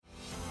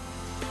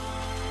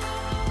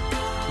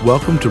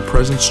Welcome to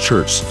Presence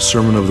Church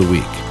Sermon of the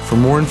Week. For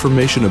more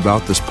information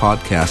about this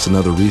podcast and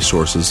other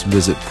resources,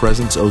 visit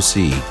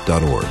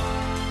presenceoc.org.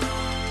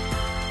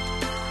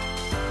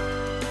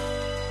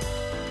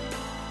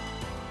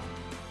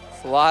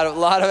 A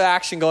lot of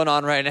action going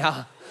on right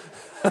now.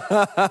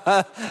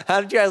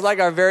 How did you guys like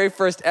our very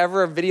first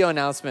ever video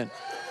announcement?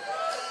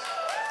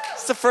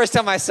 It's the first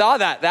time I saw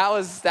that. That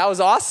was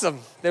awesome.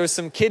 There was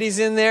some kiddies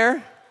in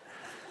there.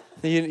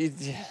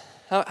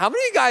 How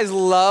many of you guys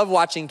love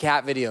watching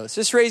cat videos?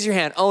 Just raise your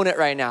hand. Own it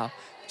right now.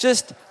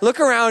 Just look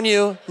around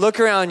you.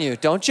 Look around you.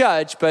 Don't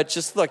judge, but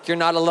just look. You're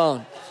not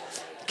alone.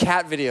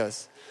 Cat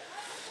videos.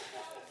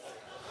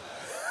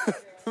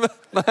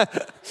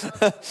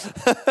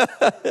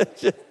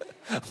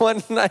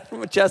 One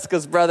night,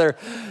 Jessica's brother,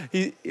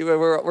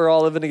 we're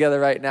all living together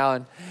right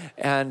now,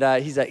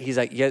 and he's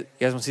like, you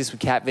guys want to see some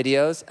cat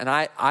videos? And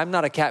I'm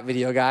not a cat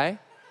video guy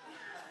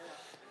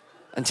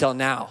until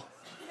now.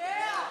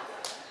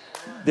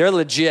 They're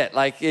legit.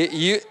 Like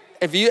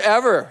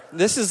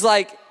this is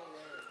like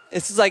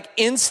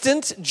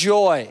instant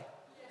joy,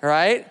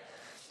 right?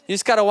 You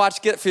just got to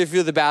get through a few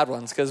of the bad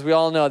ones because we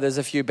all know there's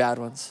a few bad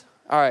ones.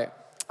 All right.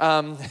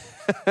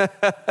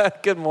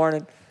 Good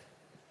morning.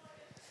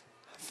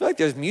 I feel like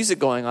there's music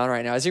going on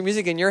right now. Is there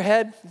music in your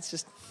head? It's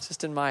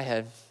just in my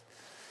head.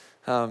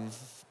 The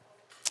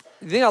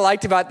thing I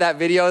liked about that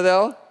video,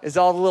 though, is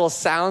all the little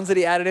sounds that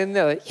he added in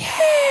there, like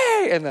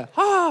yay, and the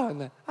ah,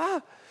 and the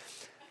ah.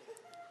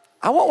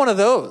 I want one of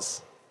those.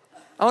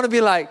 I want to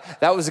be like,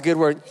 that was a good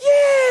word.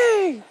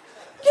 Yay!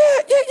 Yeah,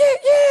 yeah, yeah,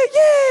 yeah,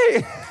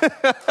 yay!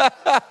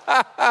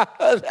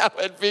 That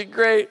would be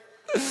great.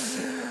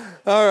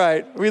 All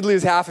right, we'd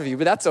lose half of you,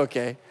 but that's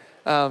okay.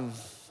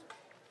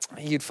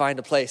 You'd find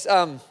a place.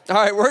 All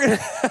right, we're going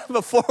to,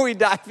 before we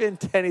dive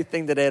into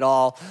anything today at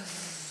all,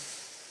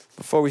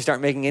 before we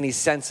start making any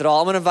sense at all,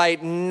 I'm going to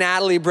invite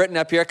Natalie Britton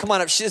up here. Come on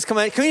up. Come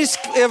on. Can we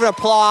just give an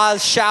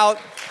applause, shout?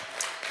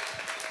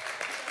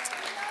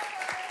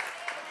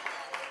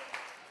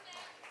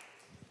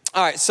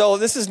 All right, so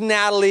this is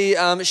Natalie.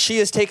 She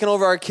has taken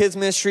over our kids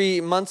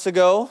ministry months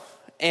ago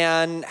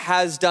and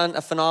has done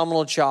a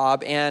phenomenal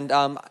job. And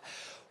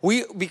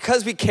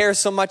because we care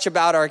so much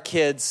about our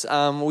kids,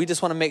 we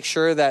just want to make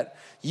sure that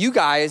you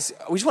guys,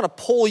 we just want to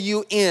pull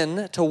you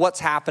in to what's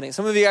happening.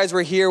 Some of you guys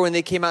were here when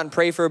they came out and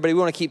prayed for everybody. We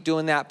want to keep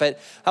doing that. But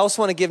I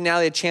also want to give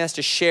Natalie a chance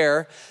to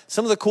share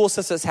some of the cool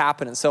stuff that's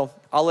happening. So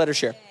I'll let her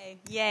share.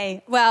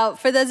 Yay. Well,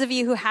 for those of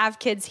you who have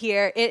kids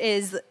here, it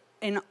is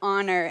an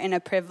honor and a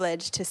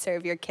privilege to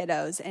serve your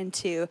kiddos and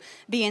to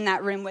be in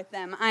that room with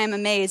them. I am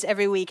amazed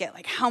every week at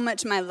like how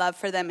much my love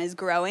for them is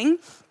growing.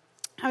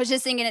 I was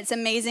just thinking it's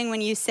amazing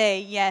when you say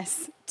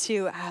yes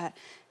to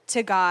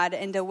God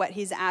and to what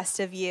he's asked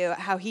of you,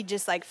 how he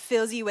just like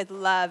fills you with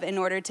love in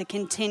order to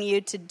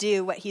continue to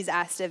do what he's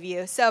asked of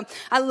you. So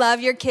I love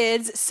your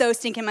kids so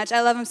stinking much.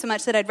 I love them so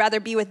much that I'd rather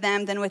be with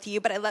them than with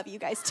you, but I love you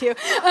guys too.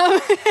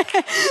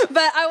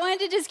 But I wanted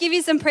to just give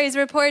you some praise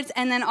reports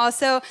and then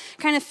also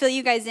kind of fill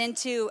you guys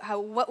into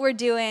what we're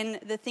doing,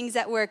 the things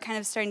that we're kind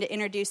of starting to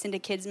introduce into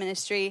kids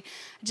ministry,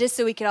 just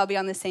so we could all be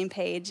on the same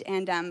page.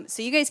 And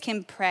so you guys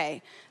can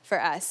pray for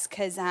us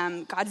because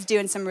God's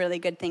doing some really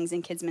good things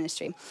in kids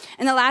ministry.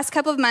 In the last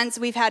couple of months,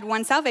 we've had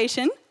one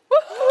salvation.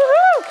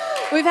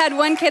 We've had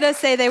one kiddo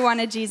say they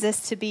wanted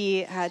Jesus to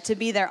be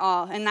their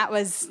all, and that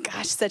was,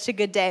 such a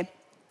good day.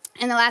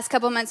 In the last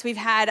couple of months, we've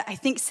had, I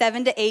think,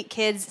 7 to 8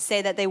 kids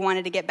say that they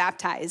wanted to get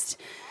baptized,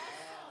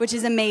 which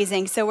is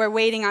amazing. So we're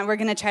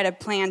going to try to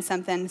plan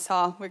something.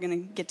 Saul, we're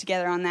going to get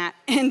together on that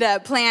and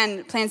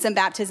plan some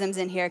baptisms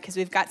in here because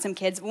we've got some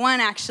kids. One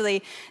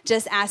actually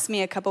just asked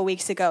me a couple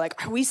weeks ago,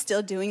 like, are we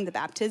still doing the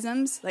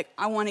baptisms? Like,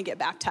 I want to get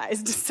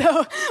baptized.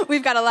 So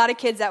we've got a lot of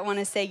kids that want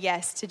to say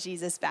yes to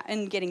Jesus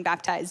and getting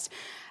baptized.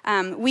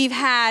 We've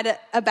had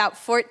about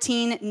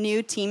 14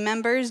 new team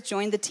members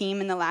join the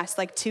team in the last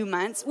 2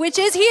 months, which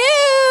is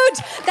huge.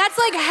 That's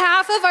like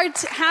half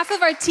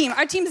of our team.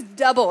 Our team's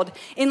doubled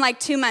in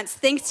 2 months.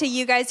 Thanks to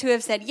you guys who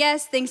have said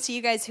yes. Thanks to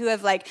you guys who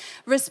have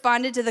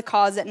responded to the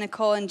calls that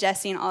Nicole and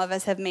Jesse and all of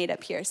us have made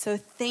up here. So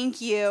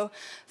thank you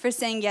for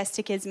saying yes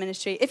to kids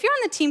ministry. If you're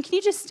on the team, can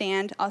you just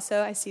stand?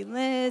 Also, I see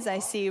Liz. I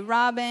see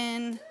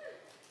Robin.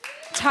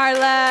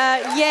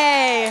 Tarla,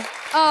 yay.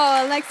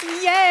 Oh, Alexa,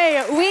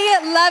 yay. We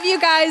love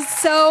you guys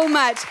so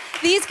much.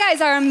 These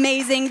guys are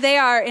amazing. They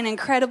are an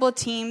incredible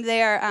team.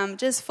 They are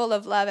just full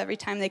of love every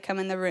time they come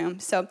in the room.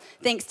 So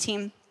thanks,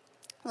 team.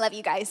 Love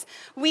you guys.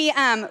 We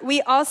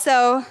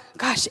also,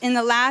 in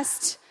the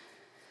last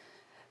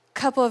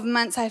couple of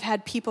months, I've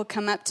had people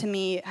come up to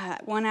me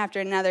one after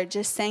another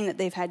just saying that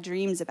they've had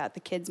dreams about the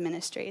kids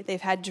ministry.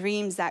 They've had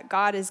dreams that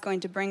God is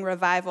going to bring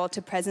revival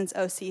to Presence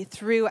OC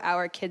through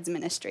our kids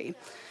ministry.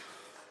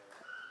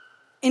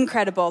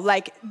 incredible.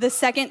 Like the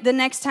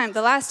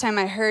last time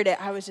I heard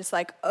it, I was just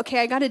like, okay,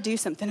 I got to do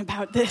something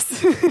about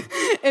this.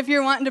 If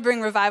you're wanting to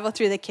bring revival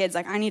through the kids,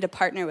 like I need to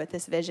partner with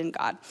this vision,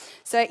 God.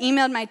 So I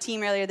emailed my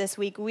team earlier this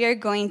week. We are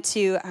going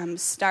to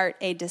start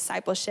a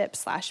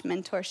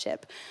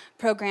discipleship/mentorship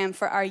program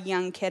for our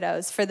young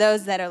kiddos. For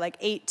those that are like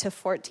 8 to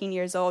 14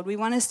 years old, we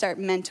want to start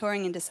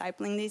mentoring and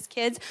discipling these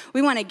kids.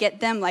 We want to get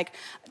them like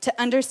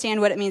to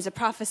understand what it means to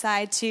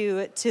prophesy,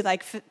 to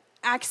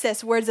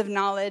access words of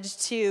knowledge,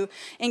 to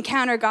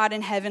encounter God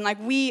in heaven. Like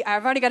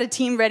I've already got a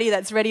team ready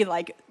that's ready to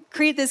like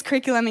create this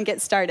curriculum and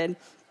get started.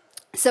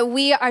 So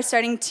we are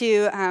starting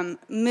to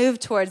move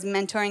towards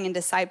mentoring and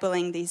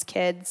discipling these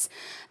kids.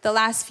 The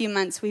last few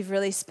months we've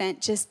really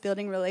spent just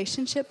building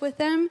relationship with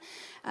them,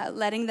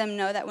 letting them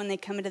know that when they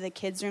come into the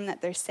kids' room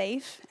that they're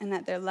safe and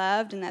that they're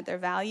loved and that they're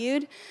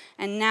valued.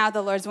 And now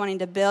the Lord's wanting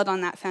to build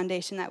on that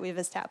foundation that we've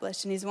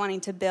established, and he's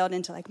wanting to build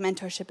into like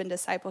mentorship and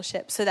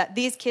discipleship so that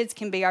these kids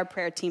can be our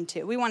prayer team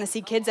too. We want to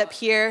see kids up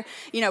here,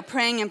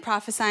 praying and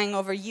prophesying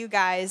over you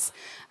guys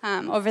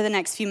over the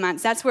next few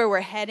months. That's where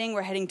we're heading.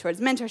 We're heading towards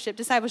mentorship,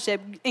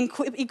 discipleship,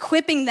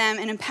 equipping them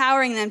and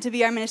empowering them to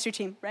be our ministry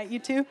team. Right, you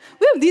two?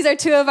 Woo! These are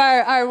two of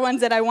our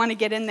ones that I want to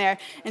get in there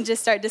and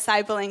just start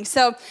discipling.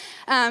 So,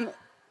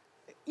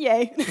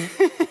 yay.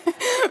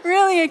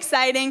 Really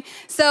exciting.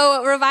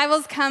 So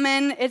revival's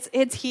coming.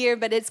 It's here,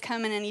 but it's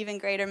coming in even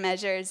greater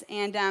measures.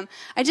 And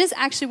I just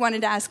actually wanted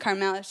to ask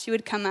Carmel if she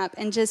would come up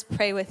and just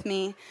pray with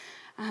me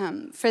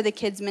for the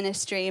kids'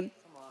 ministry.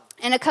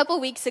 And a couple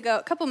months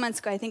ago,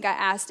 I think I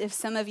asked if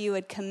some of you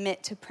would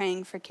commit to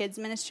praying for kids'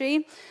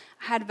 ministry.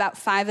 I had about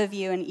 5 of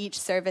you in each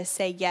service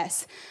say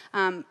yes.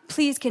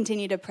 Please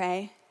continue to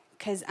pray,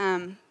 because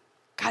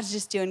God's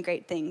just doing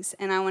great things,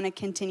 and I want to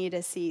continue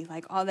to see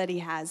like all that he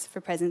has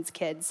for Presence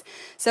Kids.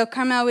 So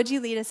Carmel, would you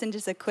lead us in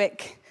just a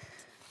quick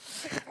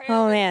prayer?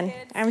 Oh man,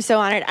 I'm so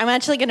honored. I'm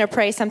actually going to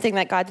pray something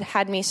that God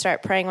had me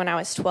start praying when I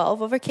was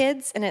 12 over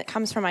kids, and it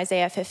comes from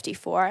Isaiah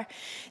 54.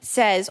 It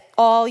says,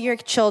 all your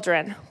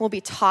children will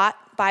be taught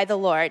by the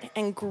Lord,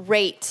 and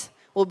great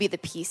will be the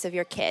peace of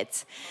your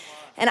kids.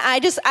 And I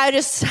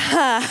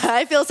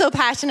feel so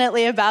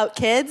passionately about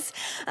kids.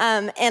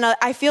 And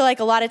I feel like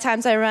a lot of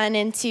times I run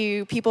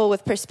into people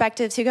with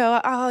perspectives who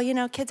go,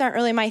 oh, kids aren't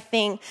really my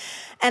thing.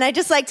 And I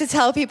just like to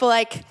tell people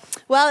like,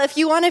 well, if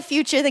you want a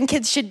future, then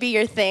kids should be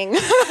your thing,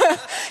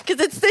 because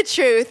it's the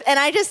truth. And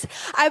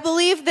I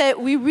believe that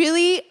we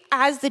really,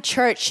 as the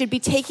church, should be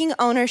taking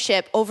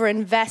ownership over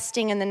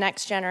investing in the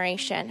next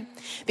generation,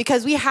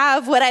 because we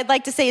have what I'd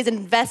like to say is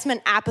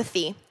investment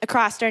apathy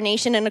across our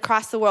nation and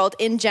across the world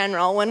in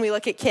general when we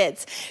look at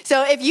kids.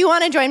 So if you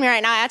want to join me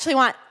right now, I actually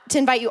want to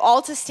invite you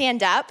all to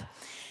stand up.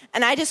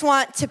 And I just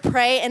want to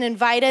pray and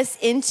invite us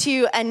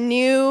into a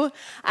new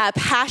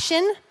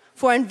passion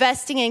for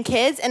investing in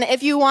kids. And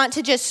if you want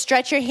to just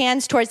stretch your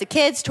hands towards the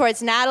kids,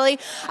 towards Natalie,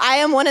 I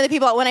am one of the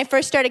people, when I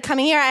first started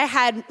coming here, I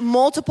had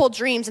multiple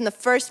dreams in the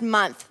first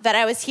month that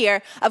I was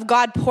here of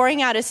God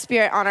pouring out his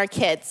spirit on our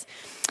kids.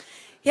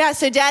 Yeah,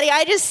 so Daddy,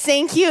 I just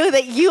thank you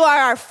that you are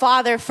our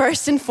Father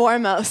first and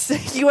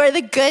foremost. You are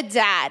the good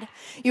dad.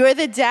 You are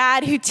the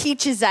dad who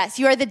teaches us.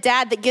 You are the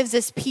dad that gives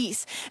us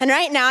peace. And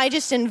right now, I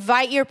just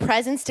invite your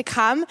presence to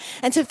come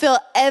and to fill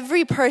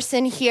every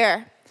person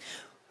here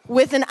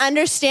with an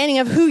understanding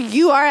of who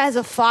you are as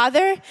a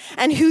father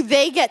and who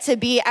they get to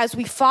be as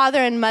we father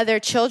and mother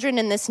children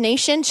in this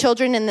nation,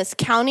 children in this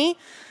county.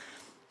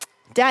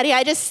 Daddy,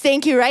 I just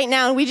thank you right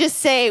now. And we just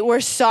say we're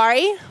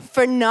sorry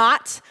for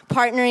not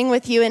partnering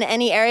with you in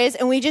any areas.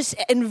 And we just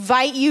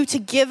invite you to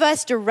give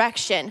us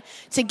direction,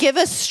 to give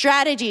us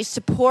strategies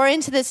to pour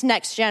into this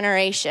next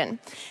generation.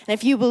 And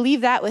if you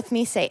believe that with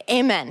me, say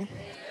amen.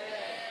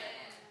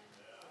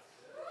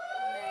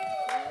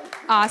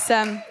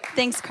 Awesome.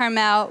 Thanks,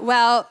 Carmel.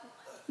 Well,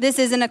 this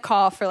isn't a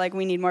call for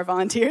we need more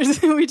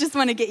volunteers. We just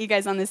want to get you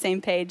guys on the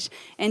same page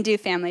and do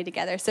family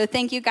together. So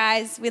thank you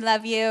guys. We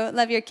love you.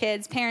 Love your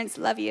kids. Parents,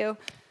 love you.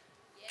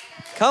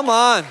 Come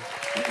on.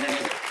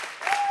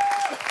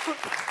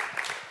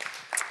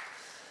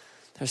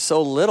 They're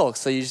so little,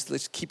 so you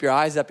just keep your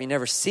eyes up. You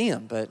never see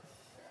them, but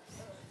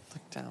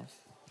look down.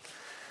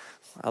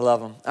 I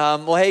love them.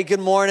 Well, hey, good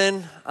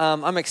morning.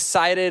 I'm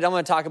excited. I'm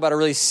going to talk about a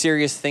really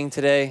serious thing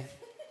today.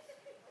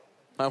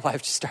 My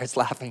wife just starts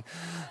laughing.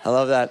 I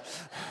love that.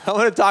 I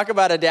want to talk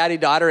about a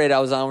daddy-daughter date I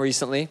was on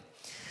recently.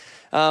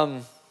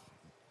 But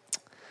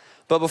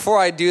before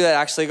I do that,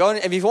 actually,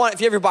 if you have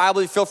your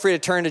Bible, feel free to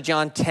turn to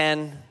John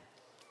 10,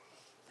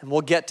 and we'll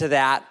get to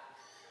that.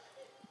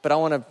 But I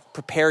want to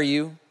prepare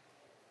you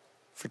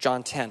for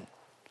John 10.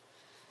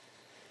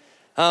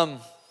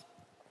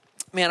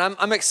 Man,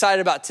 I'm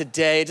excited about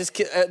today. Just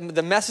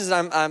the message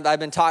that I've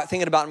been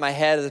thinking about in my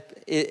head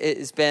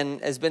has been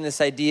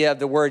this idea of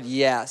the word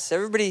yes.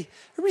 Everybody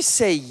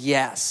say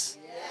yes.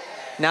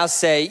 Yes. Now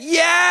say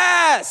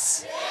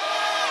yes.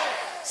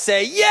 Yes.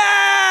 Say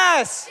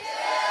yes. Yes.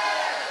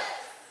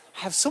 I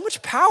have so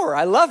much power.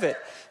 I love it.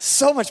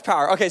 So much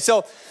power. Okay,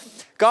 so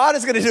God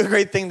is going to do a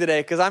great thing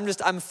today because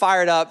I'm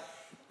fired up.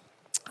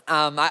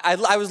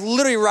 I was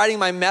literally writing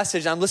my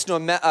message. I'm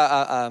listening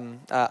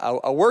to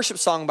a worship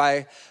song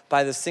by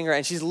the singer,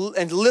 and she's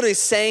literally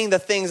saying the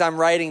things I'm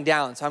writing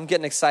down. So I'm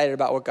getting excited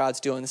about what God's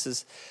doing.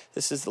 This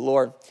is the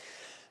Lord.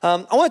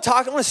 I want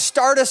to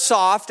start us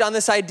off on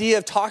this idea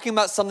of talking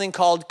about something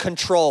called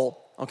control.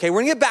 Okay,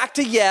 we're gonna get back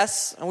to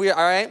yes. All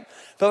right?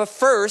 But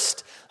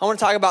first, I want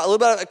to talk about a little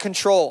bit of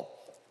control.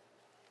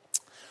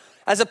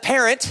 As a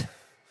parent,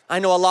 I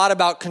know a lot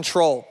about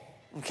control.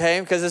 Okay,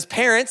 because as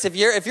parents, if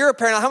you're a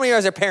parent, how many of you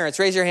guys are parents?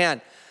 Raise your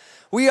hand.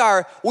 We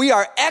are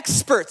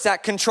experts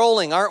at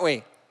controlling, aren't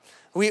we?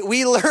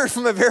 We learn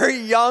from a very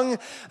young,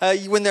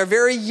 when they're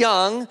very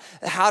young,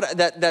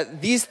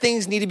 that these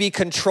things need to be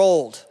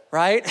controlled,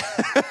 right?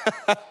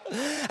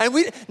 And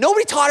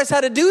nobody taught us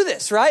how to do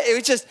this, right?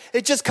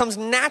 It just comes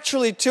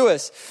naturally to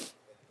us.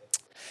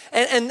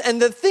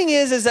 And the thing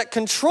is that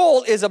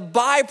control is a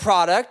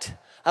byproduct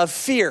of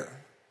fear.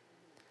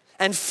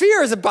 And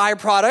fear is a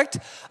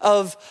byproduct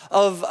of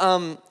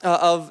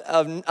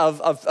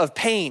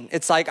pain.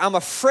 It's like, I'm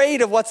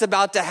afraid of what's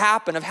about to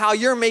happen, of how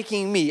you're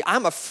making me.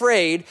 I'm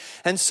afraid.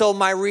 And so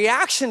my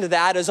reaction to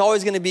that is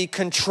always going to be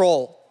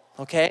control.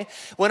 Okay?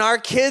 When our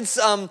kids,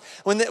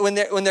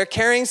 when they're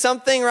carrying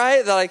something,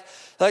 right? They're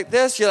like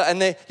this,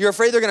 you're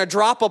afraid they're going to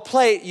drop a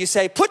plate. You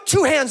say, put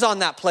 2 hands on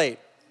that plate.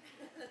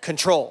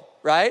 Control,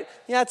 right?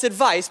 Yeah, it's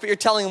advice, but you're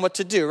telling them what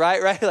to do,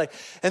 right? Right?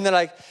 And they're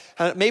like,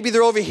 maybe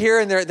they're over here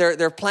and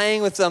they're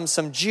playing with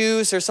some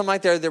juice or something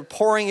like that. They're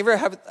pouring.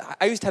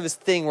 I used to have this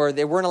thing where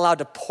they weren't allowed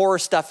to pour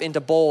stuff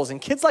into bowls,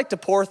 and kids like to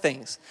pour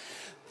things.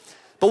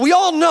 But we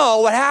all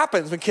know what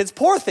happens when kids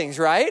pour things,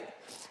 right?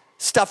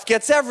 Stuff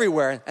gets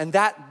everywhere, and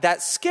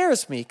that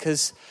scares me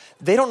because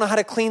they don't know how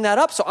to clean that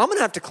up. So I'm going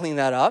to have to clean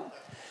that up,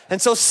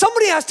 and so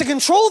somebody has to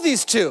control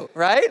these two,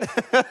 right?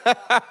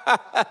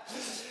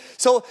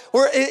 So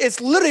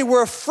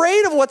we're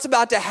afraid of what's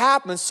about to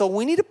happen. So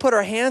we need to put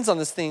our hands on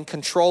this thing and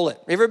control it.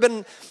 You ever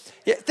been,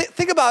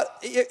 think about,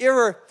 you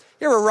ever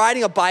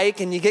riding a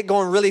bike and you get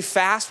going really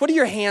fast? What do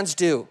your hands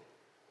do?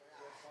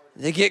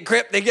 They get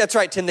grip. That's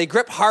right, Tim. They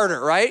grip harder,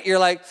 right? You're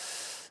like,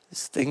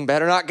 this thing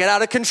better not get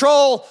out of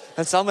control.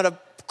 And so I'm going to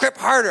grip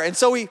harder. And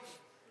so we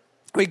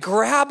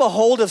grab a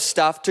hold of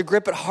stuff to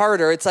grip it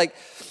harder. It's like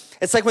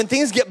when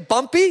things get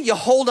bumpy, you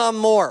hold on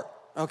more.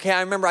 Okay,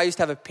 I remember I used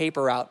to have a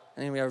paper route.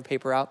 Anybody have a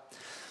paper route?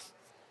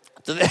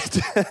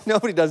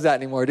 Nobody does that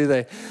anymore, do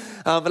they?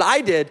 But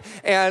I did,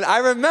 and I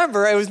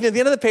remember it was near the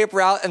end of the paper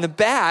route, and the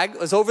bag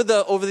was over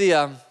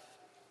the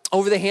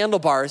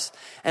handlebars,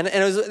 and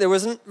there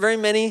wasn't very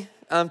many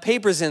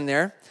papers in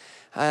there,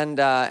 and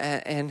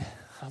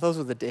those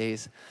were the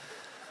days.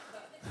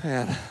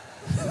 Man,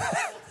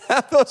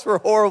 those were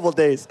horrible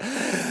days.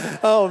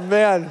 Oh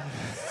man,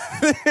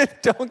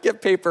 don't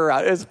get paper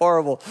route. It's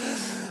horrible.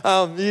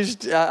 I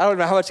don't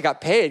know how much you got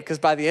paid, because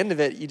by the end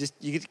of it,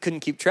 you couldn't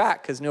keep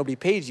track because nobody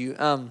paid you.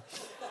 So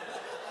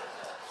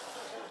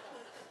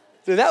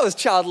that was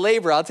child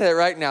labor. I'll tell you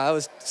right now, that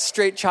was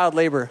straight child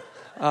labor.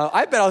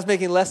 I bet I was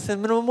making less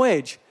than minimum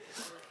wage.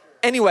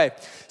 Anyway,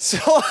 so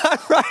I'm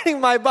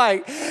riding my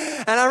bike,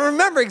 and I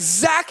remember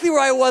exactly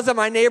where I was in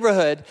my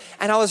neighborhood,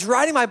 and I was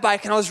riding my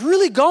bike, and I was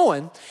really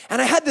going,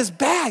 and I had this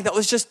bag that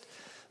was just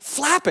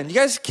flapping. You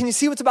guys, can you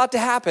see what's about to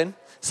happen?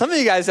 Some of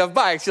you guys have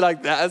bikes. You're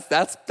like,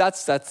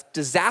 that's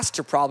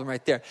disaster problem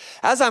right there.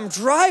 As I'm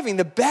driving,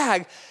 the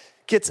bag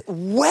gets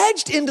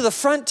wedged into the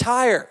front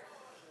tire,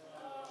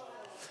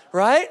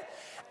 right?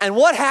 And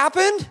what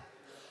happened?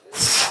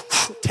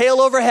 Tail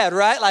overhead,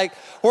 right? Like,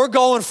 we're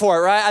going for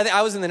it, right?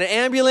 I was in an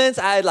ambulance.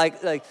 I had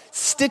like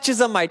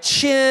stitches on my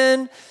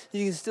chin.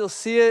 You can still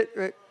see it,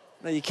 right?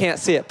 No, you can't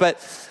see it, but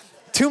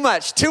too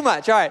much. All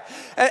right.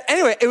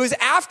 Anyway, it was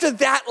after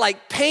that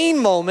like pain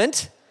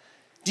moment.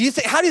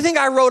 How do you think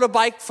I rode a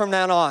bike from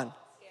then on?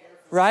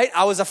 Right?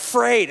 I was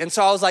afraid. And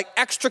so I was like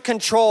extra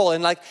control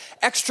and like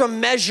extra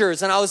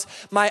measures. And I was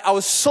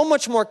so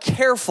much more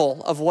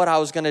careful of what I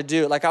was going to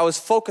do. Like I was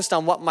focused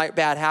on what might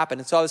bad happen.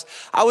 And so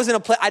I was in a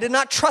place, I did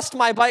not trust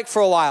my bike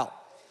for a while.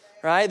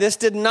 Right? This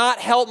did not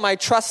help my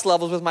trust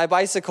levels with my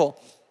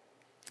bicycle.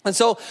 And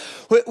so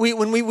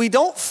when we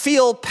don't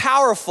feel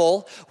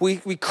powerful, we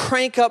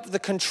crank up the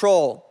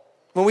control.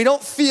 When we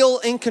don't feel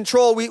in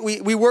control,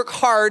 we work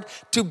hard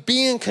to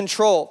be in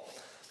control.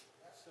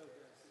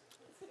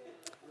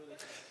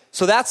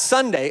 So that's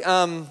Sunday.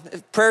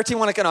 Prayer team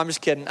want to come? No, I'm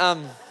just kidding.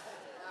 But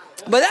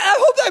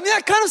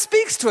that kind of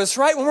speaks to us,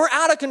 right? When we're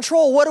out of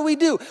control, what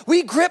do?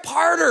 We grip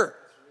harder.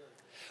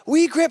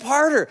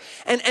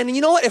 And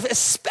you know what?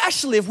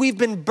 Especially if we've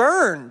been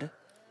burned,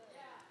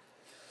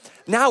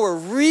 now we're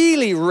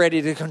really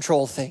ready to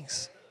control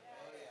things.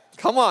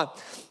 Come on.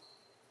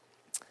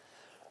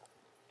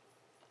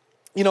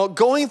 You know,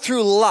 going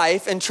through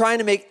life and trying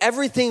to make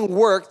everything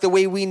work the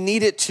way we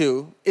need it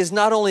to is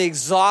not only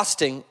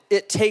exhausting,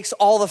 it takes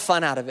all the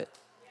fun out of it.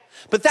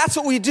 But that's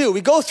what we do.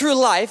 We go through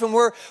life and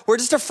we're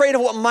just afraid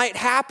of what might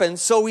happen,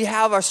 so we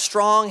have a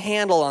strong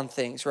handle on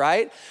things,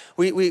 right?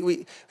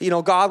 We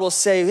God will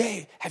say,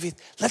 hey,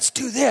 let's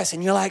do this.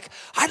 And you're like,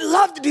 I'd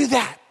love to do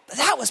that.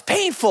 that was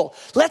painful.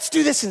 Let's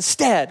do this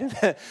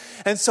instead.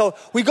 And so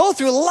we go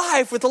through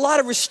life with a lot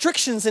of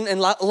restrictions and a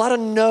lot of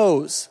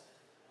no's.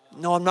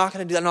 No, I'm not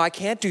going to do that. No, I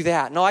can't do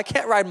that. No, I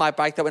can't ride my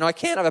bike that way. No, I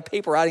can't have a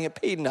paper I didn't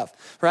get paid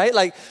enough, right?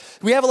 Like,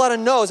 we have a lot of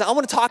no's. I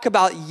want to talk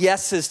about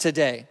yeses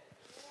today,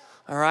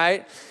 all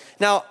right?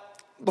 Now,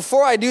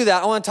 before I do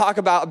that, I want to talk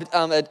about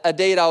a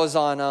date I was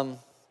on.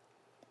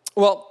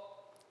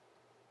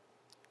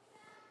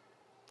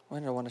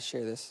 When did I want to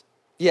share this?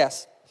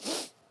 Yes.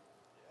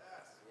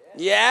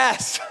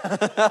 Yes.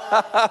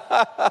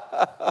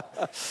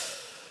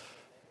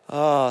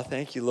 Oh,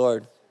 thank you,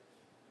 Lord.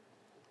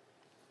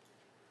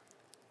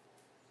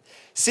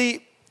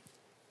 See,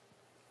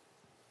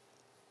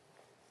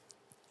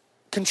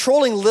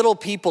 controlling little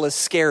people is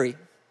scary.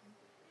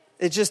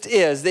 It just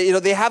is.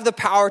 They have the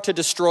power to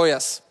destroy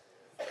us.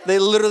 They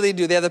literally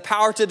do. They have the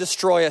power to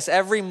destroy us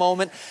every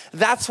moment.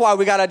 That's why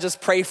we got to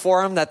just pray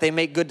for them that they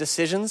make good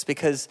decisions,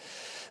 because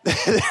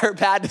their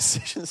bad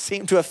decisions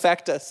seem to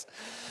affect us.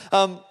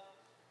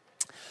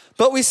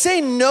 But we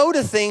say no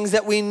to things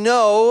that we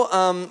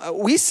know.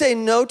 We say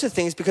no to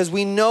things because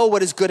we know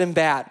what is good and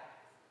bad.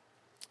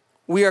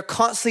 We are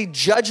constantly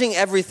judging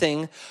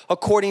everything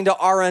according to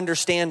our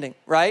understanding,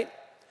 right?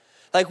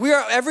 Like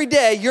every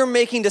day, you're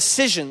making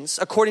decisions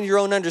according to your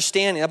own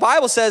understanding. The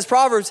Bible says,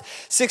 Proverbs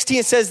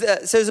 16 says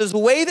there's a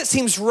way that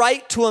seems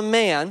right to a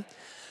man,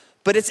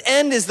 but its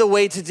end is the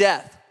way to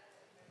death.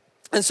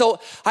 And so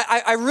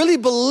I really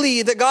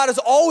believe that God is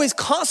always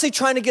constantly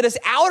trying to get us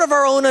out of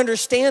our own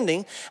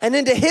understanding and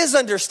into his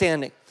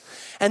understanding.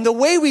 And the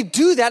way we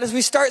do that is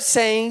we start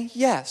saying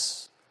yes.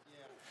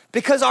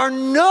 Because our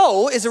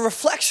no is a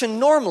reflection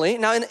normally.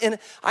 Now, and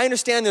I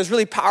understand there's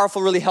really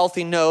powerful, really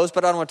healthy no's,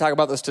 but I don't want to talk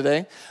about those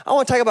today. I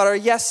want to talk about our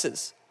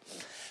yeses.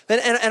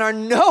 And our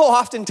no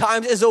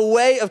oftentimes is a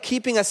way of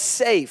keeping us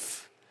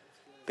safe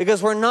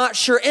because we're not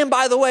sure. And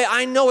by the way,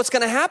 I know what's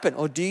going to happen.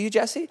 Oh, do you,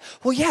 Jesse?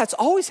 Well, yeah, it's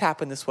always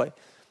happened this way.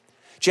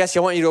 Jesse,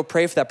 I want you to go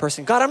pray for that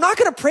person. God, I'm not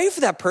going to pray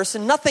for that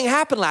person. Nothing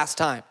happened last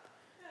time.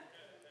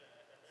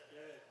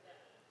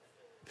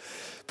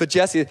 But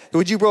Jesse,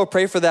 would you, bro,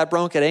 pray for that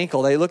broken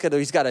ankle? They look at him,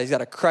 he's got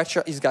a crutch,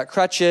 he's got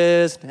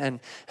crutches, and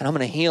I'm going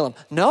to heal him.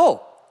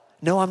 No,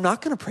 I'm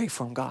not going to pray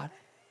for him, God.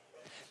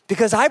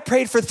 Because I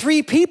prayed for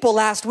 3 people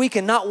last week,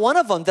 and not one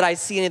of them did I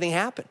see anything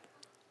happen.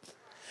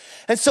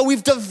 And so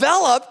we've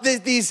developed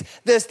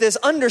this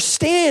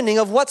understanding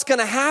of what's going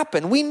to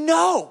happen. We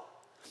know.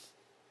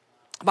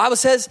 The Bible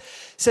says,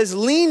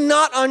 lean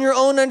not on your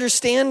own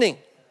understanding.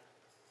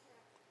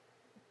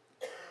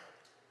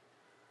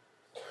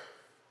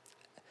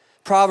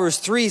 Proverbs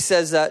 3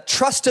 says,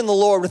 trust in the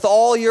Lord with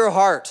all your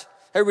heart.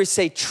 Everybody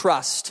say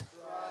trust.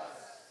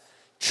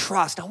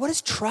 Trust. Now, what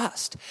is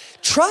trust?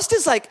 Trust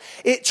is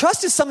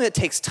something that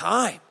takes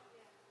time.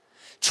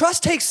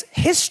 Trust takes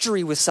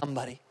history with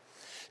somebody.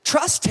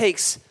 Trust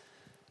takes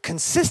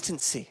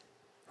consistency,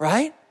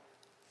 right?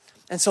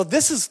 And so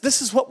this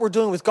is what we're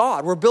doing with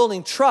God. We're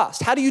building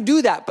trust. How do you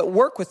do that? But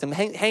work with him,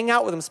 hang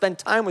out with him, spend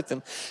time with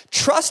him.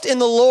 Trust in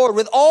the Lord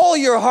with all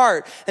your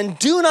heart and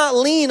do not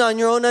lean on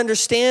your own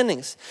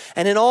understandings.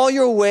 And in all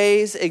your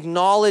ways,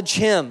 acknowledge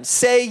him.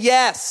 Say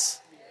yes.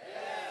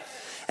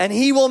 And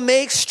he will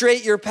make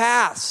straight your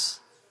paths.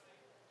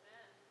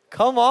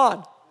 Come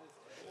on.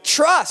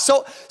 Trust.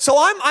 So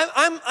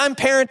I'm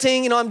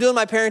parenting, I'm doing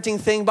my parenting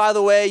thing. By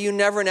the way, you're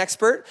never an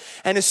expert.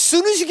 And as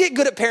soon as you get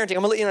good at parenting, I'm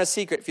gonna let you know a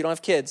secret if you don't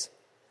have kids.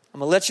 I'm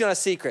gonna let you know a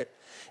secret.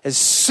 As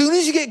soon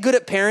as you get good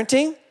at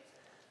parenting,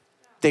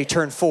 they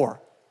turn 4.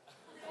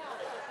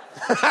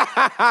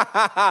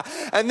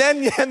 and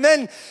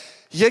then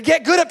you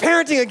get good at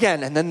parenting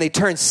again, and then they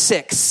turn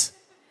 6.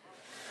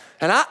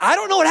 And I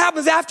don't know what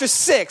happens after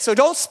 6, so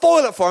don't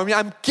spoil it for me.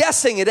 I'm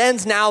guessing it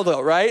ends now though,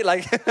 right?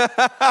 Like,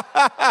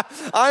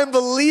 I'm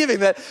believing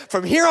that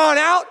from here on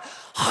out,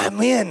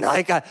 I'm in.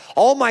 Like,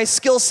 all my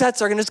skill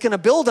sets are just going to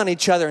build on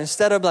each other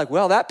instead of like,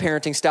 well, that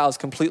parenting style is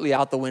completely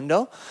out the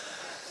window.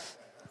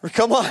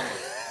 Come on.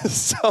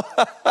 So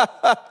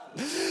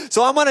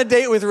I'm on a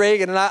date with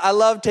Reagan, and I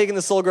love taking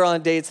this little girl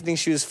on dates. I think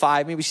she was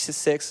 5, maybe she's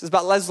 6. It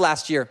was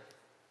last year.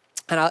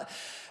 And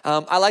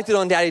I like to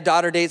go on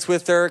daddy-daughter dates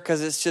with her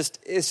because it's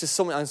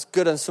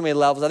good on so many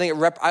levels. I think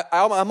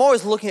I'm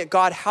always looking at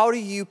God, how do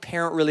you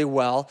parent really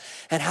well?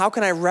 And how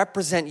can I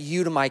represent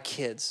you to my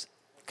kids?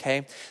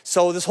 Okay?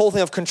 So this whole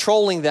thing of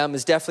controlling them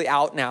is definitely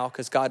out now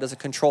because God doesn't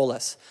control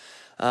us.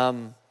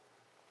 I'm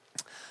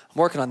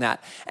working on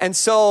that. And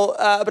so,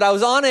 but I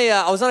was on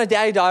a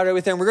daddy-daughter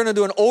with her, and we're going to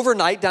do an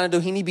overnight down at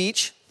Doheny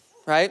Beach.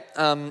 Right?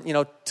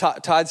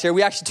 Todd's here.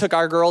 We actually took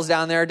our girls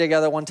down there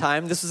together one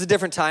time. This was a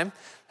different time.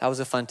 That was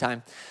a fun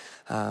time.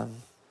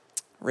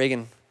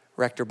 Reagan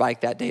wrecked her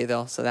bike that day,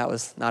 though, so that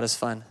was not as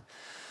fun.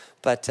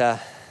 But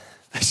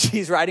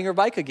she's riding her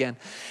bike again.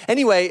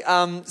 Anyway,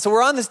 so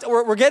we're on this.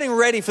 We're getting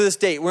ready for this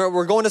date.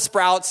 We're going to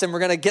Sprouts, and we're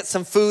going to get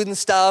some food and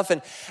stuff.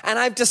 And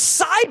I've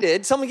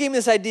decided. Someone gave me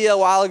this idea a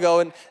while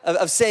ago,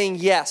 of saying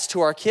yes to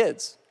our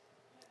kids.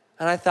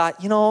 And I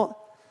thought,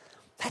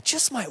 that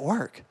just might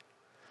work.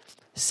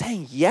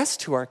 saying yes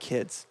to our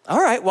kids.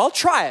 All right, well, I'll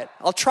try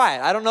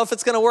it. I don't know if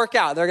it's going to work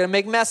out. They're going to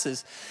make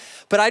messes.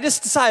 But I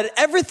just decided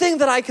everything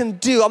that I can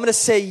do, I'm going to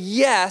say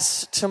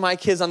yes to my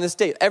kids on this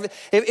date.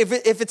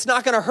 If it's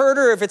not going to hurt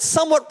her, if it's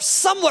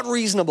somewhat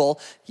reasonable,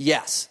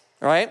 yes,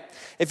 right?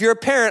 If you're a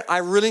parent, I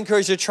really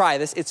encourage you to try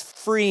this. It's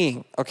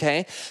freeing,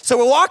 okay? So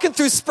we're walking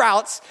through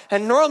Sprouts,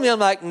 and normally I'm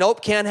like,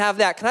 nope, can't have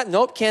that.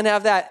 Nope, can't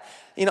have that.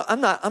 You know, I'm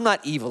not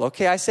evil,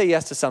 okay? I say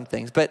yes to some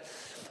things, but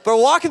we're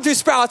walking through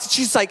Sprouts, and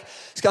she's like,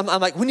 I'm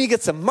like, we need to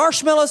get some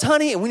marshmallows,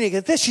 honey, and we need to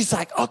get this. She's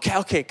like,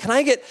 okay, can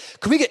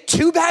we get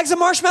 2 bags of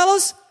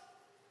marshmallows?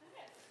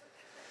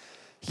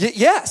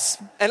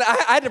 Yes. And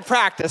I had to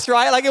practice,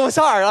 right? Like, it was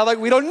hard. I'm like,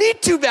 we don't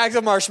need 2 bags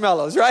of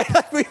marshmallows, right?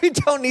 Like, we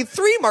don't need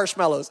 3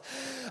 marshmallows.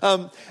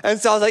 And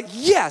so I was like,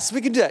 yes, we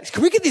can do that.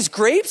 Can we get these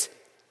grapes?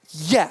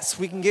 Yes,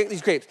 we can get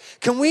these grapes.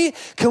 Can we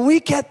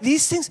get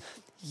these things?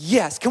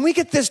 Yes. Can we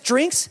get this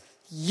drinks?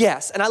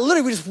 Yes. And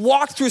we just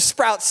walked through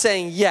Sprouts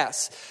saying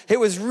yes.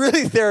 It was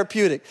really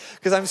therapeutic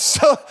because I'm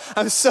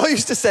so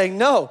used to saying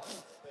no.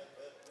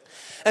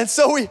 And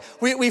so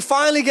we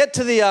finally get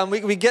to the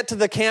we get to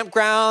the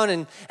campground,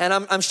 and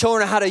I'm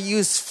showing her how to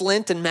use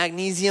flint and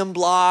magnesium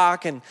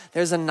block, and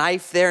there's a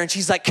knife there, and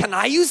she's like, "Can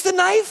I use the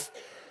knife?"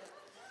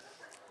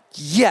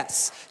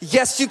 Yes,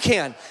 you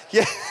can.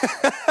 Yeah.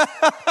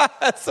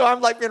 So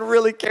I'm like being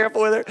really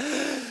careful with her.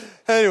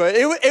 Anyway,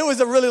 it was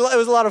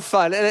a lot of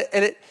fun,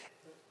 and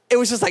it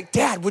was just like,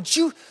 Dad, would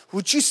you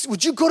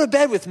go to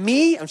bed with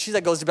me? And she's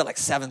like goes to bed like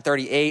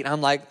 7:38,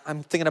 and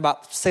I'm thinking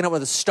about staying up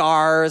with the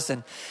stars,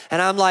 and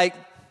I'm like,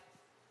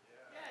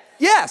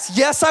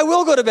 yes, I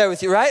will go to bed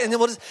with you, right?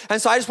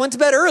 And so I just went to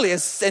bed early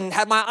and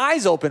had my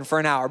eyes open for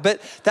an hour,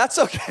 but that's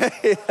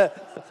okay.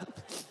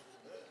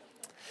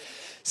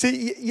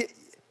 See,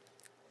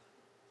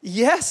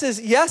 yes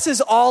is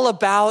all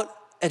about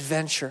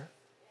adventure.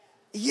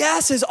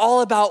 Yes is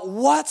all about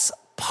what's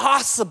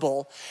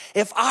possible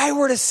if I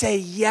were to say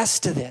yes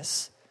to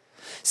this.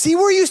 See,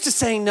 we're used to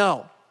saying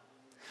no.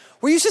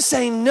 We're used to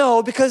saying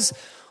no because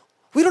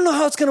we don't know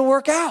how it's going to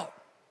work out.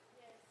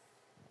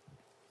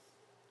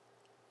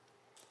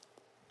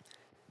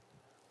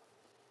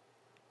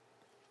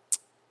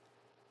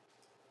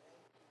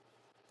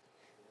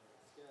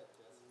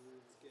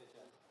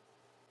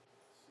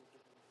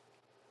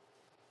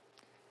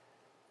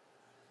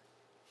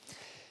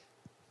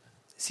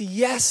 See,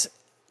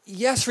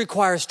 yes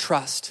requires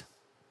trust.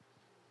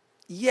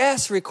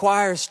 Yes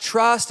requires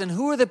trust. And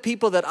who are the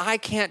people that I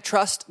can't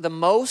trust the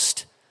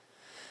most?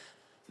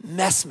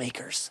 Mess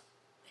makers.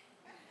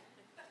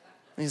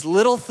 These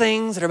little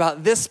things that are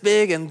about this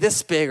big and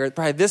this big, or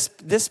probably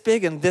this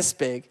big and this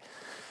big.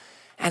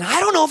 And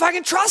I don't know if I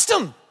can trust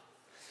them.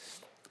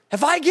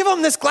 If I give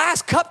them a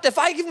glass cup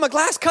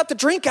to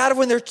drink out of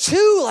when they're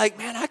 2, like,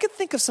 man, I could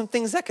think of some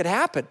things that could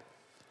happen.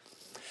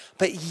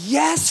 But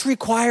yes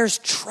requires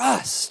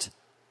trust.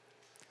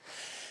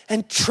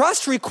 And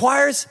trust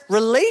requires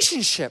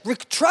relationship.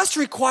 Trust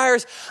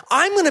requires,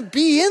 I'm going to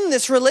be in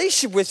this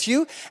relationship with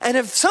you, and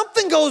if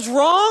something goes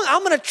wrong,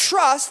 I'm going to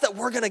trust that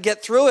we're going to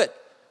get through it.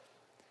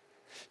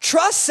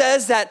 Trust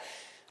says that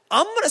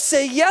I'm going to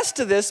say yes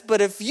to this, but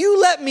if you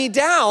let me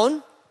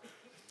down,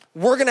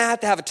 we're going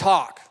to have a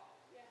talk.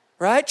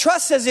 Right?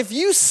 Trust says if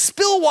you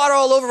spill water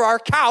all over our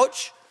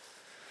couch,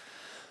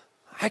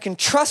 I can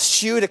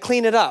trust you to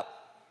clean it up.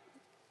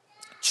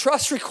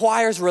 Trust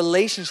requires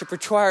relationship,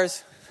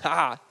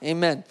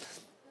 amen.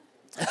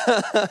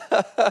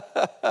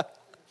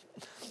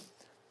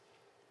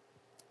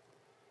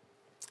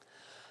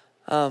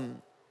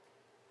 I'm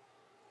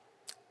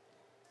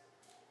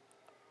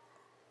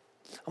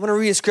going to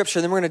read a scripture,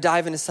 and then we're going to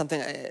dive into something.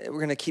 We're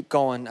going to keep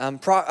going.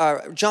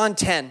 John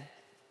 10.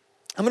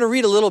 I'm going to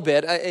read a little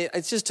bit.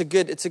 It's a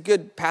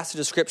good passage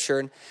of scripture,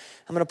 and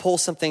I'm going to pull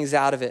some things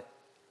out of it.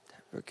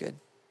 We're good.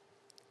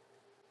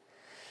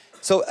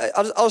 So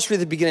I'll just read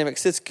the beginning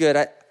because it's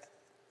good.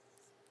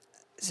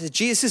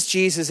 Jesus is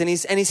Jesus, and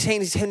he's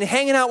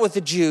hanging out with the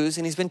Jews,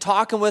 and he's been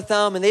talking with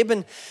them, and they've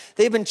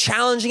been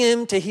challenging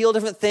him to heal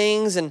different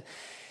things, and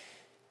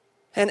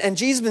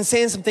Jesus has been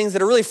saying some things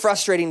that are really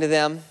frustrating to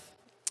them,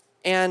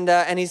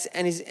 and he's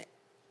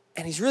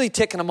really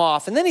ticking them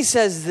off. And then he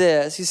says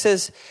this. He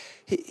says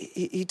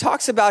he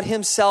talks about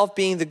himself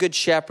being the good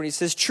shepherd. He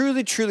says,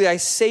 "Truly, truly, I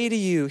say to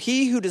you,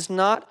 he who does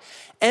not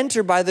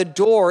enter by the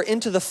door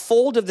into the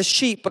fold of the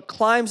sheep, but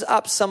climbs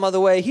up some other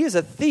way, he is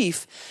a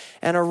thief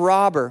and a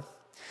robber.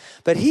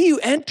 But he who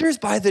enters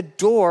by the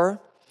door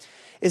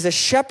is a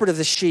shepherd of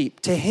the sheep.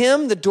 To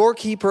him the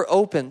doorkeeper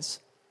opens,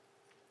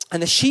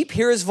 and the sheep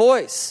hear his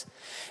voice,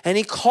 and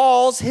he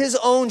calls his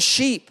own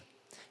sheep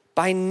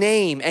by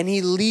name, and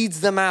he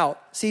leads them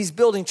out." See, he's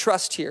building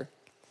trust here.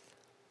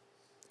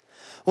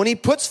 When he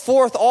puts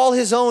forth all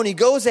his own, he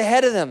goes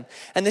ahead of them,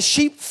 and the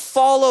sheep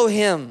follow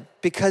him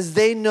because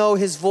they know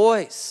his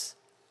voice.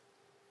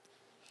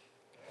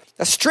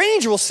 A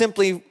stranger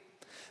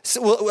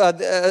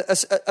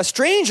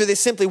they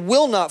simply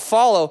will not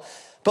follow,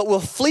 but will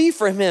flee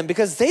from him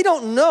because they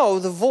don't know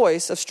the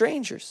voice of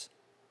strangers.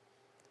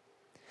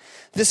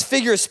 This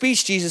figure of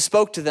speech Jesus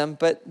spoke to them,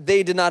 but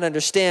they did not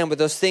understand what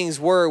those things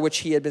were which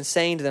he had been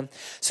saying to them.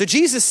 So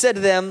Jesus said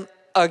to them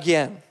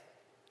again.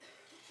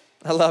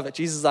 I love it.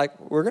 Jesus is like,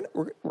 we're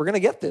gonna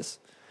get this.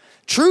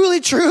 Truly,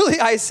 truly,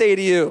 I say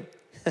to you,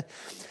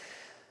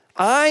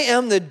 I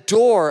am the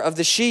door of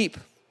the sheep.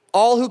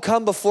 All who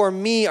come before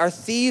me are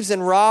thieves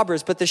and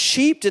robbers, but the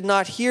sheep did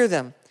not hear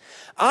them.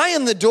 I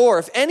am the door.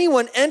 If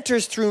anyone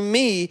enters through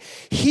me,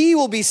 he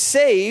will be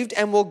saved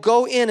and will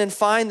go in and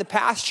find the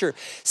pasture.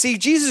 See,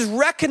 Jesus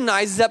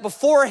recognizes that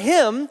before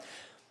him,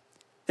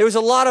 there was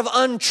a lot of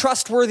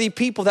untrustworthy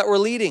people that were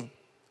leading.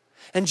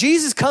 And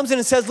Jesus comes in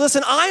and says,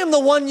 listen, I am the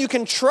one you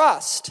can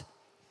trust.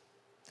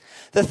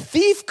 The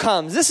thief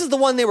comes. This is the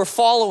one they were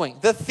following,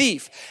 the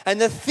thief. And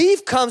the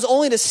thief comes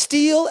only to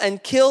steal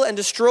and kill and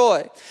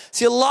destroy.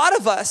 See, a lot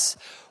of us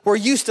were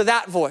used to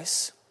that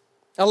voice.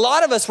 A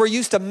lot of us were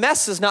used to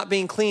messes not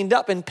being cleaned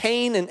up and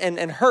pain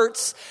and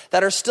hurts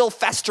that are still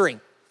festering.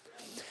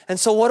 And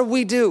so what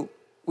do?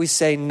 We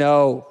say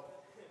no.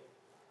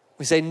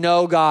 We say,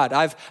 no, God.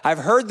 I've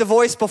heard the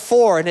voice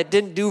before and it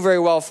didn't do very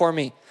well for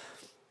me.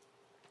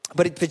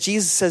 But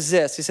Jesus says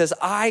this. He says,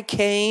 I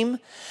came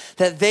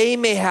that they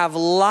may have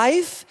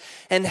life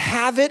and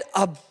have it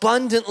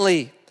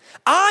abundantly.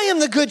 I am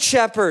the good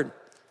shepherd.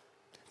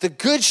 The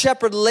good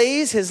shepherd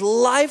lays his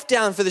life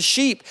down for the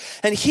sheep.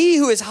 And he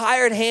who is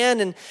hired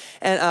hand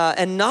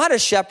and not a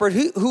shepherd,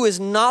 who is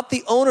not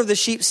the owner of the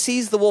sheep,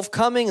 sees the wolf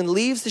coming and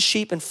leaves the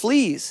sheep and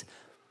flees.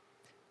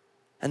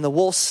 And the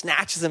wolf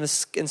snatches them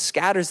and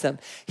scatters them.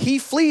 He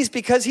flees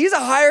because he's a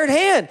hired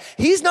hand.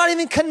 He's not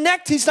even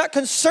connected. He's not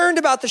concerned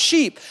about the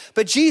sheep.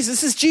 But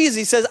Jesus, this is Jesus.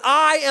 He says,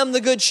 I am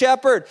the good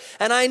shepherd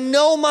and I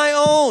know my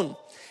own.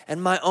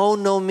 And my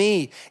own know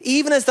me.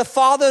 Even as the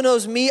Father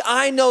knows me,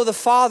 I know the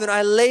Father, and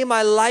I lay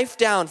my life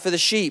down for the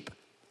sheep.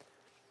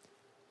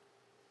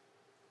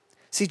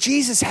 See,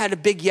 Jesus had a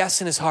big yes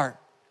in his heart.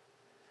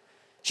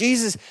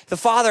 Jesus, the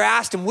Father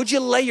asked him, would you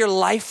lay your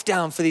life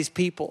down for these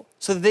people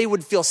so that they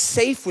would feel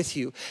safe with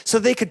you, so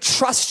they could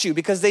trust you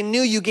because they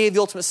knew you gave the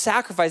ultimate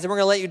sacrifice. They weren't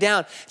going to let you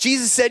down.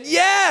 Jesus said,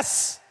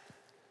 yes.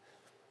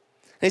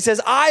 And he says,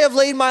 I have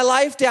laid my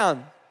life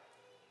down.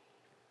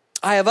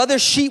 I have other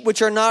sheep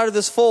which are not of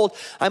this fold.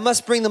 I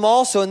must bring them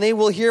also, and they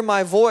will hear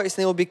my voice,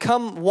 and they will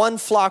become one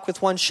flock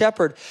with one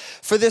shepherd.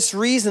 For this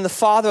reason, the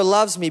Father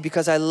loves me,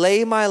 because I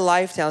lay my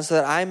life down so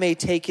that I may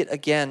take it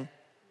again.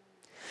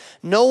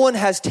 No one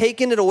has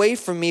taken it away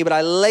from me, but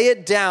I lay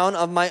it down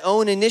of my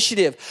own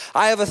initiative.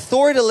 I have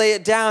authority to lay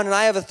it down, and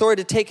I have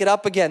authority to take it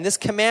up again. This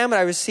commandment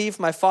I received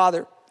from my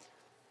Father.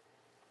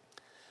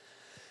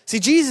 See,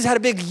 Jesus had a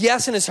big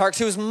yes in his heart because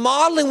he was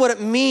modeling what it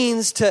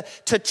means to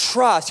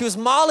trust. He was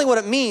modeling what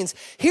it means.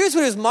 Here's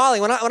what he was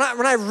modeling. When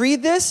I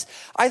read this,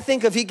 I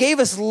think of he gave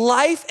us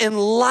life and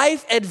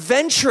life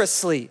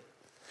adventurously.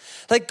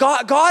 Like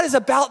God is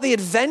about the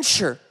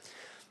adventure.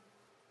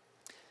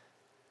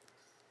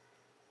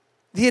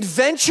 The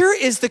adventure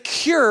is the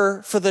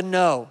cure for the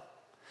no.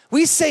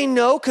 We say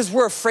no because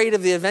we're afraid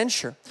of the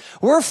adventure.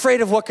 We're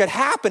afraid of what could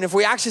happen if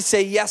we actually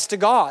say yes to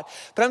God.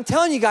 But I'm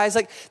telling you guys,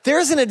 like,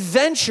 there's an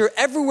adventure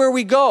everywhere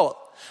we go.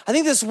 I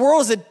think this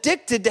world is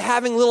addicted to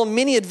having little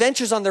mini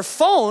adventures on their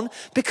phone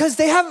because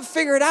they haven't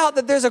figured out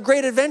that there's a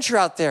great adventure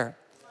out there.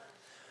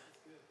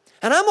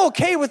 And I'm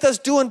okay with us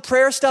doing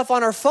prayer stuff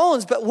on our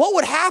phones, but what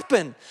would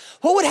happen?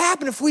 What would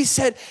happen if we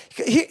said,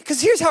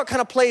 because here's how it kind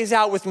of plays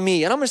out with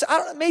me. And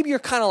maybe you're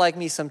kind of like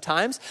me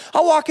sometimes.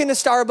 I'll walk into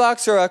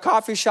Starbucks or a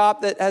coffee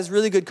shop that has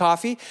really good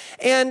coffee,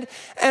 and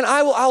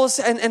I will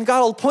and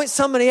God will point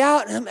somebody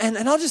out, and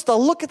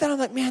I'll look at that. I'm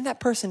like, man, that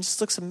person just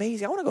looks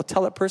amazing. I want to go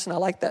tell that person I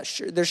like their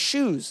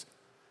shoes,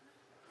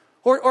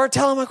 or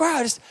tell them like, wow,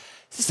 there's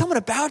something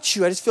about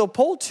you I just feel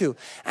pulled to,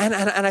 and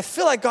I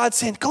feel like God's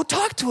saying, go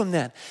talk to him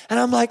then, and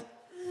I'm like,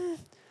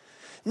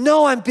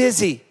 no, I'm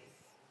busy.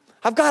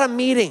 I've got a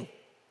meeting,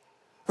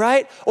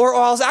 right? Or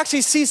I'll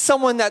actually see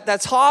someone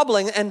that's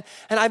hobbling, and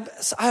I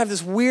have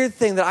this weird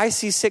thing that I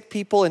see sick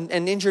people and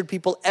injured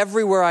people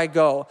everywhere I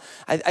go.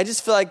 I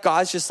just feel like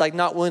God's just like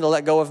not willing to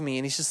let go of me,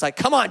 and he's just like,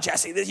 come on,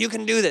 Jesse, you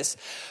can do this.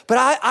 But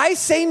I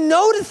say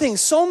no to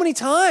things so many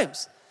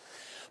times.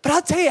 But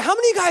I'll tell you, how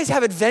many of you guys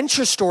have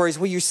adventure stories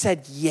where you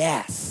said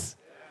yes?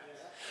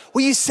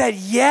 Where you said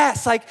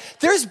yes. Like,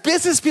 there's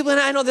business people, and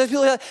I know there's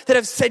people that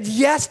have said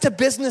yes to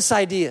business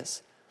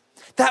ideas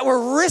that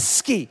were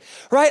risky,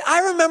 right?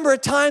 I remember a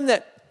time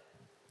I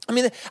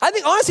think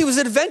honestly it was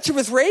an adventure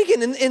with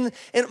Reagan and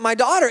my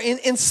daughter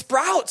in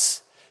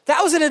Sprouts.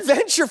 That was an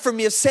adventure for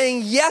me of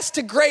saying yes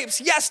to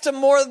grapes, yes to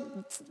more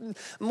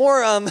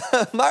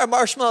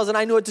marshmallows than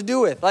I knew what to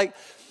do with. Like,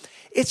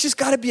 it's just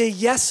got to be a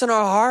yes in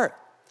our heart.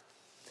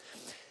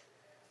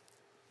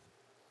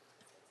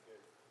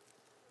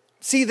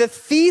 See, the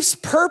thief's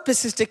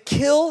purpose is to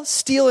kill,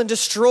 steal, and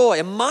destroy.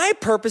 And my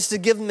purpose is to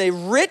give them a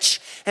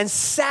rich and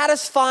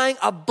satisfying,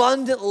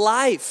 abundant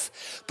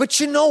life. But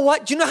you know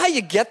what? Do you know how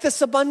you get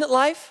this abundant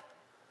life?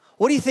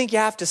 What do you think you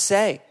have to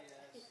say?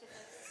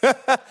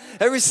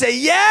 Everybody say,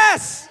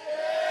 yes!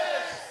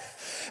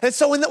 Yes! And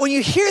so when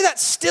you hear that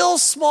still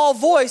small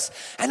voice,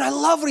 and I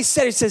love what he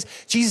said. He says,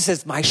 Jesus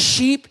says, my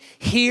sheep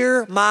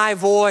hear my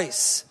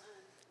voice.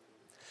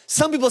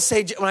 Some people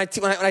say, when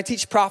I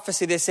teach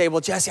prophecy, they say,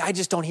 well, Jesse, I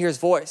just don't hear his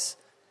voice.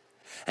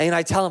 And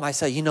I tell them, I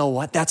say, you know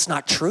what? That's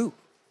not true.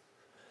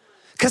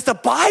 Because the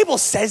Bible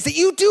says that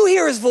you do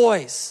hear his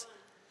voice.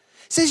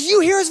 It says you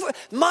hear his voice.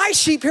 My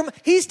sheep hear.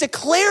 He's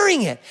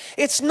declaring it.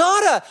 It's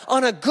not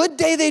on a good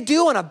day they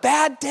do, on a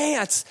bad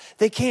day,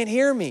 they can't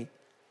hear me.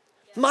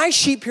 My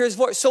sheep hear his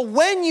voice. So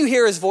when you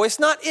hear his voice,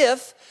 not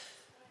if,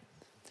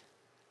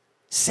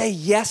 say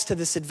yes to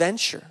this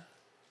adventure.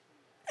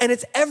 And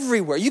it's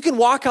everywhere. You can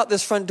walk out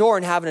this front door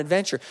and have an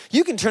adventure.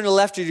 You can turn to the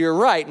left or to your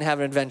right and have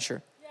an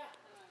adventure.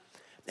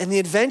 And the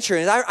adventure,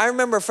 and I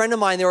remember a friend of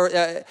mine,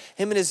 him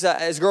and his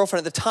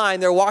girlfriend at the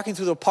time, they were walking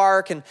through the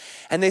park and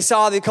they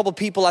saw a couple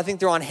people, I think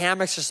they're on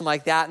hammocks or something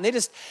like that.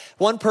 And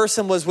one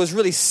person was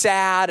really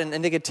sad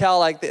and they could tell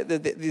like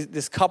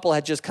this couple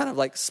had just kind of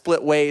like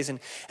split ways.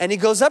 And he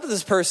goes up to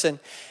this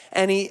person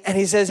and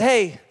he says,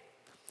 hey,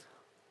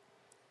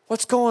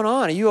 what's going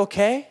on? Are you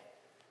okay?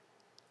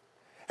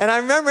 And I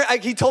remember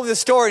he told me the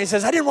story and he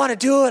says, I didn't want to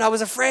do it. I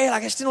was afraid.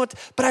 Like I just didn't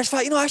know but I just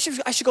thought,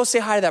 I should go say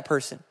hi to that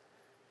person.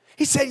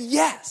 He said,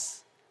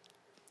 yes.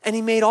 And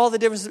he made all the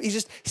difference. He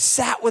just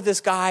sat with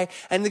this guy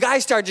and the guy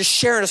started just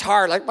sharing his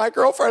heart. Like my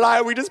girlfriend and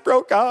I, we just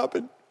broke up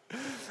and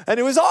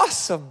it was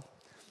awesome.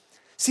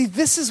 See,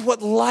 this is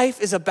what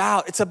life is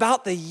about. It's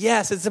about the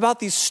yes. It's about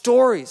these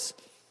stories.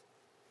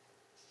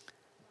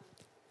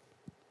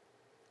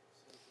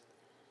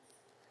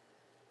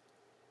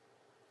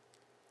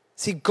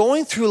 See,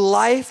 going through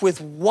life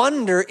with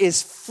wonder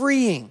is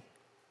freeing.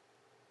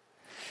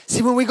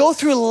 See, when we go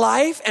through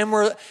life and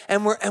we're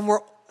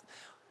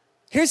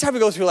here's how we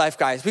go through life,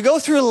 guys. We go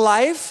through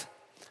life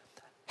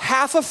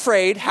half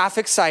afraid, half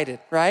excited,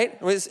 right?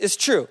 It's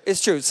true.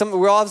 It's true. So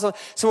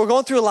we're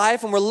going through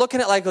life and we're looking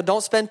at like, oh,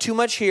 don't spend too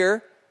much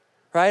here,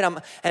 right?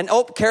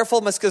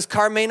 Careful, because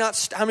car may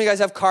not. How many of you guys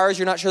have cars?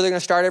 You're not sure they're going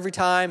to start every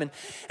time,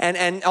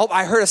 and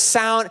I heard a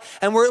sound,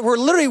 and we're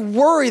literally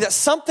worried that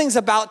something's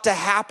about to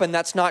happen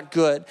that's not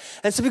good,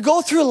 and so we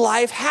go through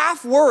life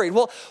half worried.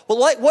 Well,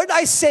 like what did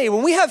I say?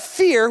 When we have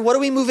fear, what do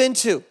we move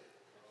into?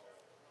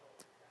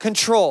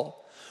 Control.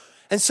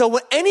 And so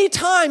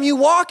anytime you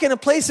walk in a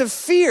place of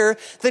fear,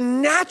 the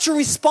natural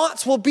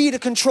response will be to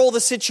control the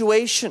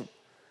situation.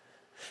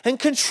 And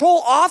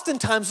control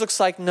oftentimes looks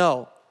like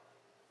no.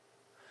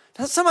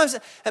 Now, sometimes,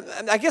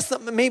 I guess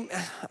maybe,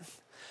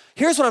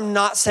 here's what I'm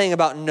not saying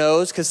about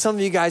no's, because some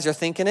of you guys are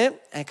thinking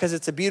it, and because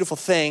it's a beautiful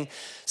thing.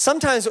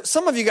 Sometimes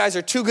some of you guys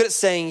are too good at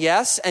saying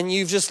yes, and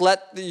you've just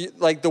let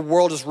the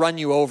world just run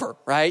you over,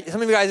 right?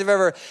 Some of you guys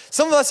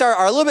some of us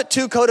are a little bit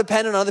too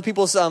codependent on other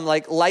people's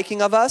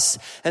liking of us.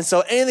 And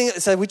so anything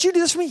that says, would you do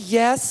this for me?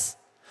 Yes.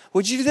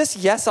 Would you do this?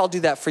 Yes, I'll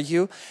do that for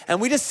you.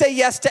 And we just say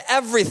yes to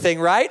everything,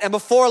 right? And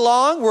before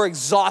long, we're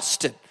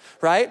exhausted,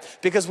 right?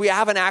 Because we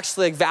haven't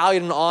actually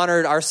valued and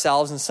honored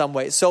ourselves in some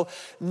ways. So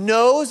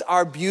no's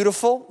are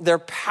beautiful, they're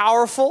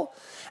powerful,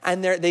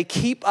 and they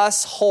keep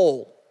us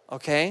whole,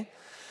 okay?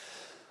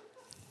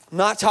 I'm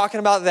not talking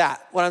about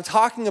that. What I'm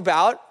talking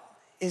about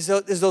is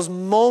those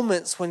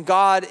moments when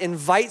God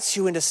invites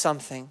you into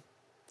something.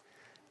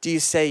 Do you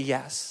say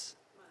yes?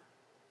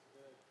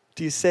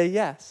 Do you say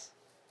yes?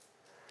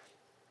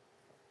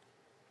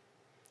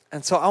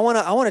 And so I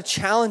want to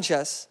challenge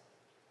us.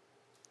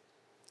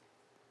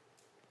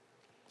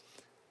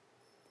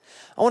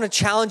 I want to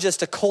challenge us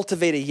to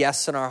cultivate a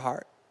yes in our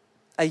heart,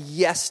 a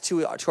yes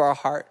to our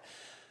heart.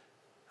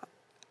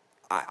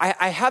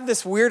 I have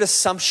this weird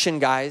assumption,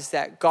 guys,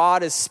 that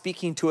God is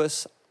speaking to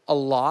us a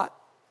lot,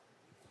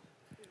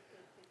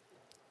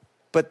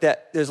 but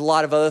that there's a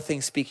lot of other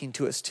things speaking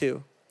to us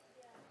too.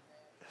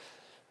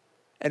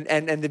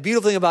 And the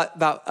beautiful thing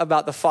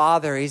about the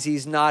Father is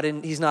he's not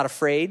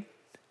afraid,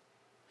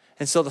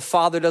 and so the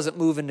Father doesn't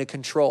move into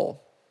control.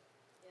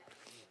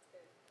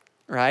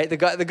 Right?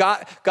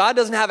 God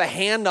doesn't have a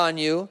hand on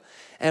you,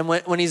 and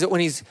when you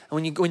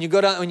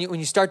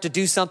start to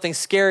do something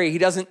scary, he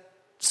doesn't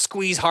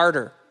squeeze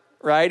harder,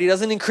 right? He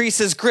doesn't increase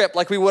his grip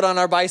like we would on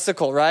our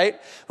bicycle, right?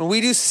 When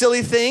we do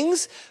silly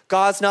things,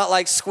 God's not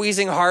like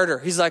squeezing harder.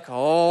 He's like,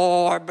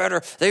 oh,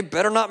 they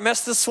better not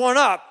mess this one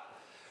up,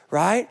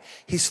 right?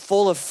 He's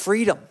full of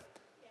freedom.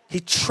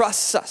 He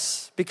trusts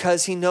us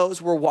because he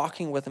knows we're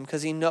walking with him,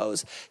 because he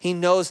knows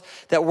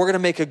that we're going to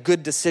make a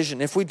good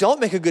decision. If we don't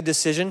make a good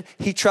decision,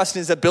 he trusts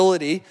in his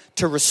ability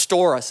to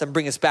restore us and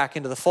bring us back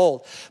into the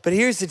fold. But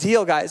here's the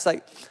deal, guys.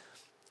 Like,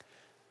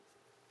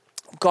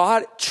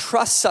 God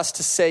trusts us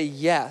to say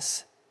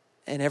yes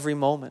in every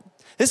moment.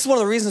 This is one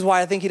of the reasons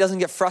why I think he doesn't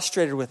get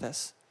frustrated with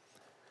us.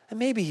 And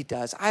maybe he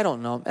does. I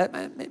don't know.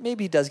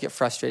 Maybe he does get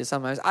frustrated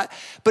sometimes.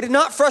 But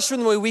not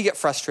frustrated the way we get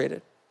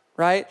frustrated.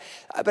 Right?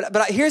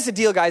 But here's the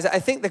deal, guys. I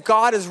think that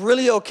God is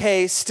really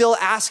okay still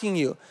asking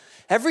you.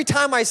 Every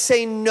time I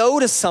say no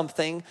to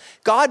something,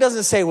 God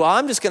doesn't say, well,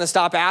 I'm just going to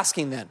stop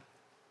asking then.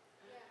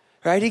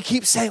 Right? He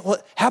keeps saying,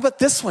 well, how about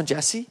this one,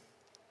 Jesse?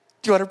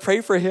 Do you want to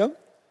pray for him?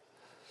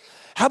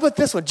 How about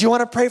this one? Do you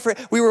want to pray for it?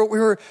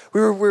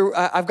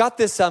 I've got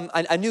this,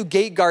 a new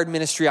gate guard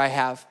ministry I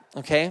have,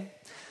 okay?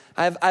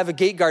 I have a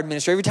gate guard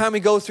ministry. Every time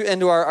we go through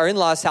into our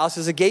in-laws' house,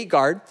 there's a gate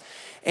guard.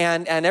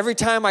 And every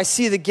time I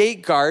see the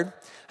gate guard,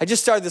 I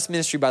just started this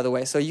ministry, by the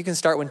way, so you can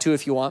start one too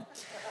if you want.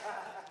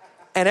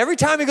 And every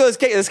time we go to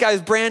this guy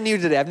is brand new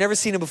today. I've never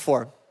seen him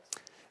before.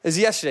 It was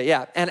yesterday,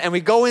 yeah. And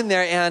we go in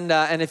there,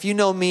 and if you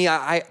know me,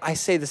 I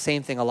say the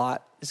same thing a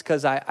lot. It's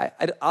because I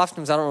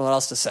oftentimes I don't know what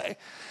else to say.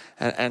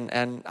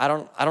 And I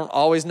don't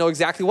always know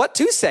exactly what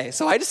to say.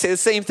 So I just say the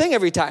same thing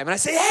every time. And I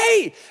say,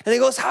 hey. And he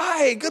goes,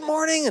 hi, good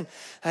morning.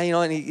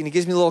 And he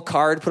gives me a little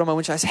card, put on my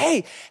windshield. I say,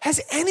 hey,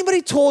 has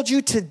anybody told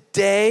you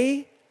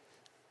today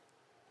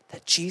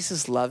that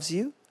Jesus loves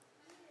you?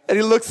 And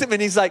he looks at me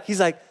and he's like,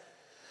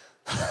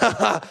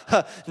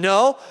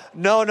 no,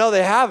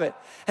 they haven't.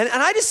 And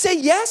I just say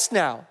yes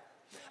now.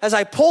 As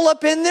I pull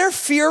up in there,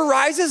 fear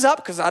rises up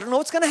because I don't know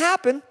what's going to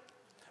happen,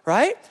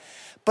 right?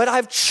 But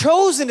I've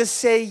chosen to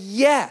say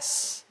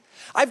yes.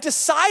 I've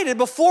decided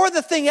before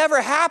the thing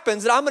ever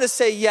happens that I'm going to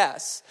say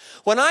yes.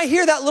 When I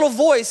hear that little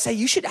voice say,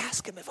 you should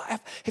ask him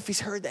if he's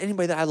heard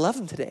anybody that I love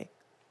him today.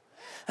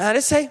 And I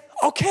just say,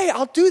 okay,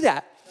 I'll do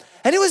that.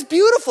 And it was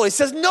beautiful. He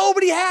says,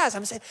 nobody has.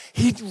 I'm saying,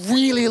 he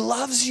really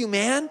loves you,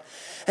 man.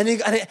 And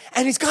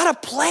he's got a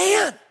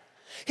plan.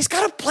 He's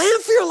got a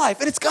plan for your life,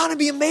 and it's going to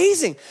be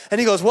amazing.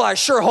 And he goes, well, I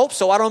sure hope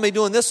so. I don't want to be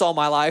doing this all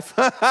my life.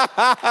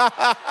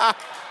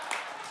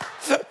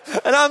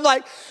 And I'm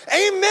like,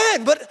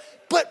 amen. But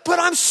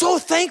I'm so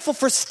thankful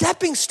for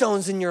stepping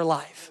stones in your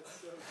life.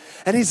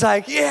 And he's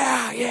like,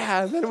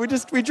 yeah. And then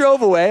we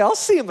drove away. I'll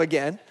see him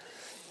again.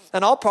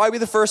 And I'll probably be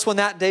the first one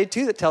that day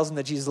too that tells him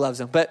that Jesus loves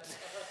him. But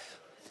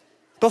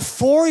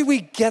before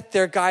we get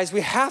there, guys,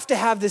 we have to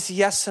have this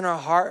yes in our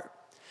heart.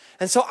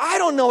 And so I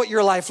don't know what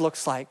your life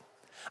looks like.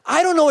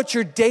 I don't know what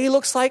your day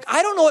looks like.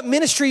 I don't know what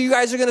ministry you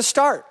guys are going to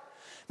start.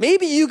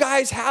 Maybe you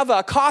guys have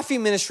a coffee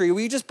ministry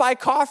where you just buy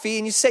coffee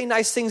and you say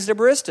nice things to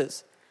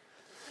baristas.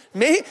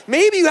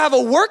 Maybe you have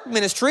a work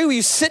ministry where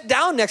you sit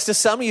down next to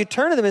somebody, you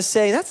turn to them and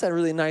say, that's a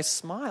really nice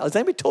smile. Has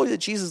anybody told you that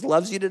Jesus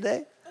loves you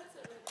today?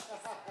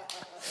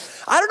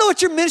 I don't know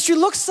what your ministry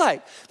looks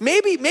like.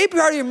 Maybe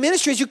part of your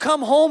ministry is you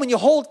come home and you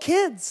hold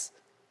kids.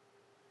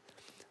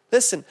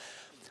 Listen,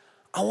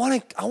 I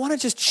want to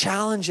just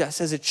challenge us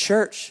as a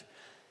church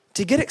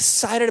to get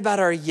excited about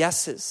our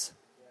yeses.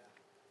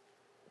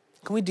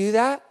 Can we do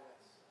that?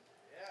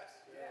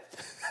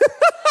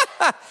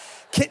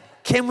 Yes.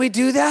 Can we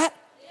do that?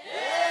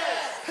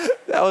 Yes.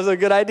 That was a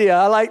good idea.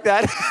 I like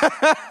that.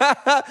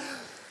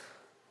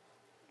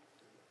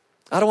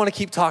 I don't want to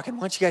keep talking.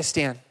 Why don't you guys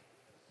stand?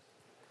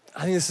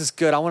 I think this is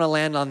good. I want to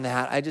land on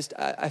that.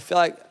 I feel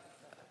like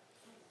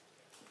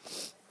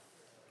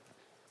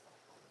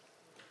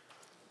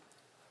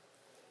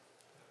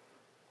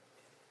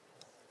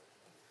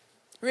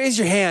raise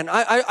your hand.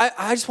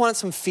 I just want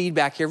some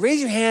feedback here. Raise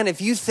your hand if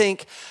you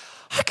think,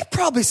 I could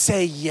probably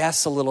say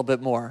yes a little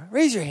bit more.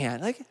 Raise your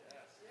hand. Like,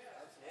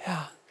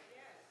 yeah.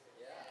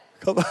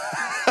 Come on.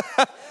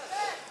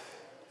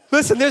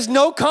 Listen, there's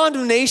no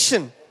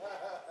condemnation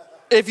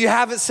if you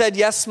haven't said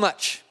yes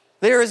much.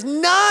 There is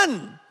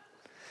none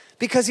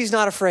because he's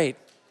not afraid.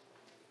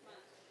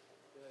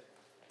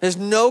 There's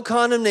no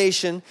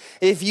condemnation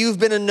if you've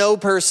been a no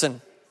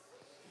person.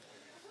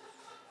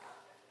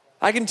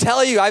 I can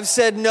tell you, I've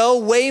said no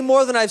way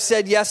more than I've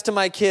said yes to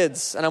my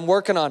kids, and I'm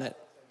working on it.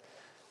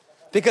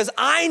 Because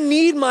I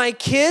need my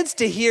kids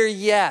to hear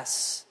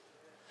yes.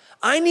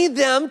 I need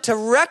them to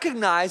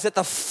recognize that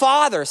the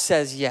Father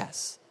says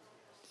yes.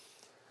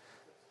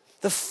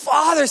 The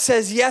Father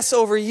says yes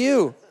over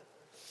you.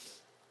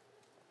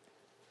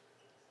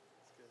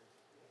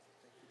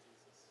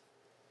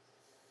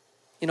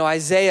 You know,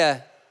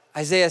 Isaiah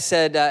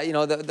said,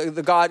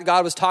 the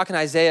God was talking to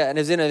Isaiah, and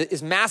it was in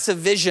his massive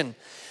vision.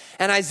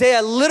 And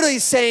Isaiah literally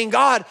saying,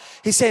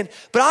 he's saying,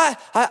 but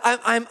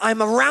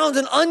I'm around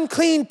an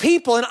unclean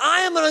people, and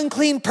I am an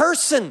unclean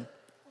person.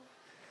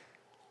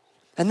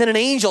 And then an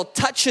angel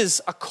touches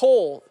a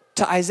coal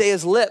to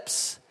Isaiah's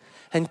lips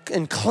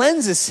and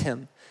cleanses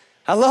him.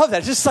 I love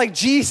that. Just like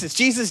Jesus.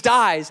 Jesus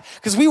dies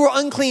because we were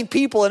unclean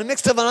people in the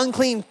midst of an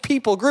unclean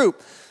people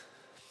group.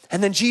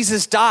 And then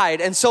Jesus died.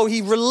 And so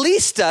he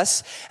released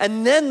us.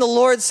 And then the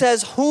Lord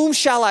says, whom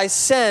shall I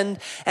send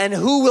and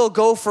who will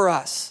go for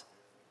us?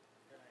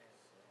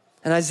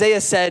 And Isaiah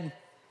said,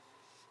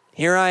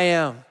 here I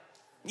am.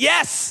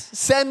 Yes,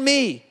 send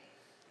me.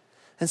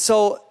 And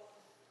so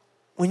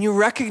when you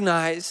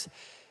recognize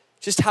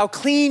just how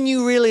clean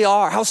you really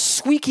are, how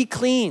squeaky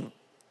clean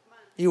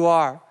you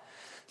are,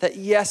 that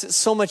yes, it's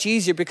so much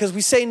easier because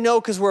we say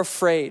no because we're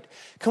afraid.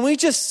 Can we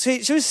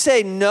should we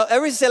say no?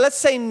 Everybody say, let's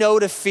say no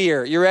to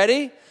fear. You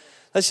ready?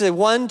 Let's say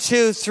 1,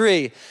 2,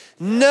 3.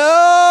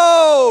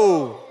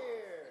 No.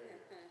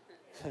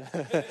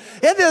 Yeah,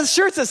 there's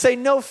shirts that say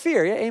no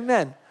fear. Yeah,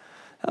 amen.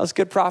 That was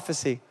good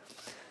prophecy.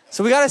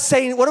 So we got to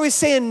say, what are we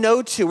saying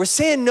no to? We're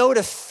saying no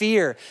to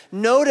fear.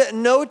 No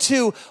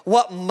to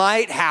what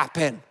might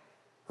happen,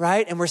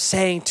 right? And we're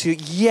saying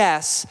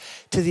yes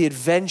to the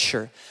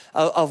adventure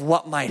of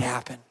what might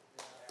happen.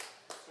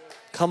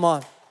 Come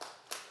on.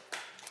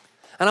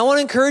 And I want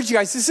to encourage you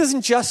guys, this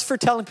isn't just for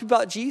telling people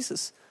about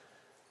Jesus.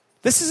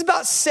 This is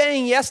about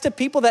saying yes to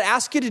people that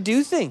ask you to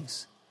do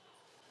things.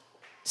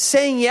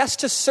 Saying yes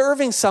to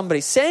serving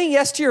somebody, saying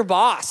yes to your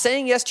boss,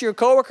 saying yes to your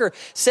coworker,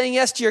 saying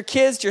yes to your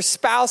kids, to your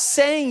spouse,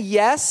 saying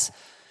yes,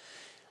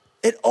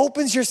 it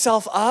opens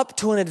yourself up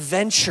to an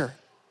adventure.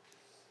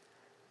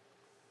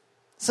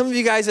 Some of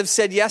you guys have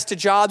said yes to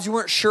jobs you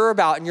weren't sure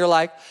about, and you're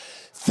like,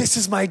 this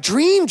is my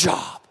dream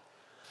job.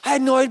 I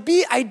had no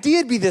idea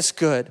it'd be this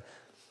good.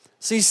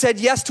 So you said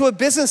yes to a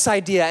business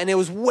idea, and it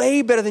was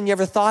way better than you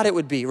ever thought it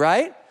would be,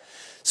 right?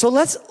 So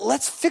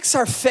let's fix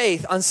our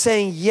faith on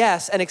saying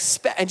yes and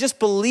just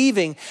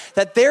believing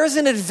that there's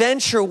an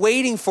adventure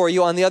waiting for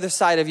you on the other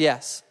side of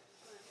yes.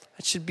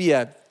 That should be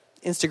an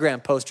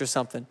Instagram post or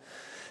something.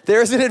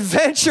 There's an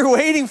adventure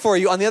waiting for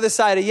you on the other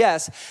side of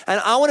yes. And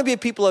I want to be a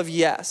people of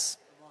yes.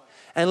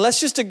 And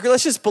let's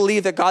just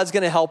believe that God's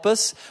going to help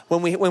us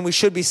when we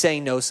should be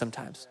saying no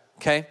sometimes,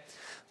 okay?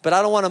 But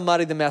I don't want to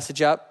muddy the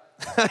message up.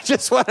 I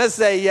just want to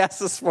say yes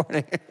this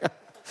morning.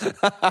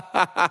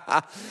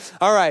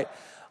 All right.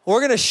 We're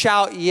going to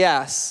shout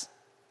yes,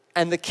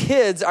 and the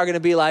kids are going to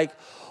be like,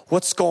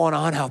 what's going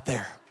on out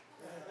there?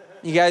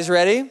 You guys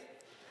ready?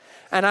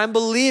 And I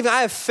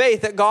have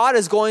faith that God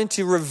is going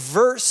to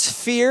reverse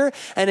fear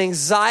and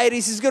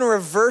anxieties. He's going to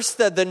reverse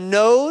the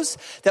no's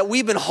that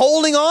we've been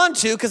holding on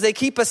to because they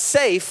keep us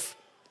safe.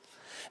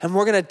 And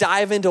we're going to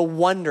dive into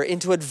wonder,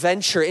 into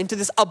adventure, into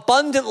this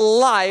abundant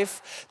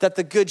life that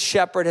the Good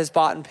Shepherd has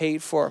bought and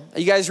paid for. Are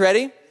you guys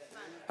ready?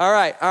 All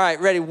right,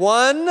 ready.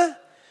 1,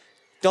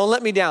 don't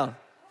let me down.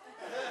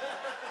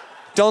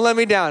 Don't let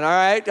me down, all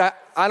right?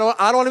 I don't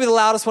want to be the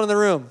loudest one in the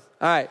room.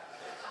 All right.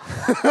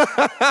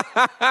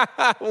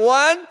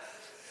 1,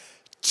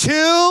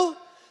 2,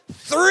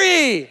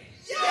 3.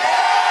 Yes!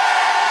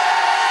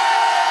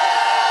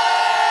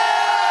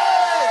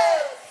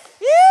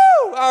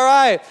 Woo! All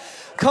right.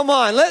 Come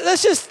on.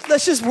 Let's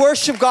just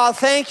worship God.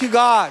 Thank you,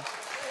 God.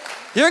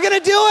 You're going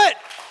to do it.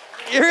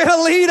 You're going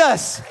to lead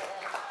us.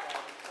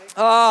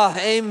 Oh,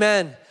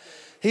 amen.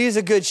 He's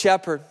a good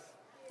shepherd,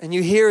 and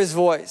you hear his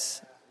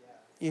voice.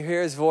 You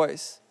hear his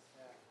voice.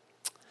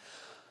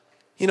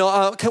 You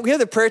know, can we have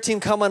the prayer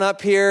team coming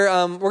up here?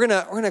 We're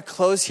gonna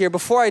close here.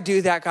 Before I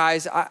do that,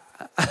 guys, I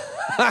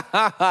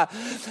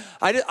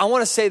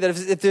want to say that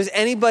if there's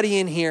anybody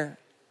in here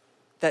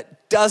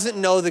that doesn't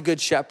know the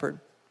Good Shepherd,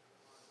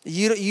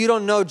 you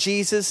don't know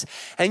Jesus,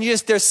 and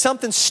there's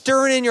something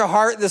stirring in your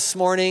heart this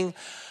morning.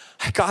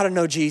 I gotta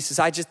know Jesus.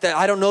 I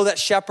don't know that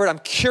shepherd. I'm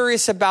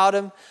curious about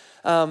him.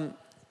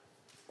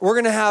 We're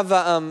gonna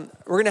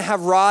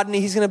have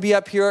Rodney. He's gonna be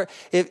up here.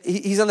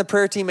 He's on the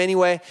prayer team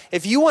anyway.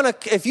 If you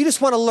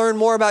just want to learn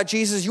more about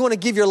Jesus, you want to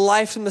give your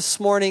life to him this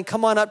morning,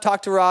 come on up,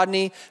 talk to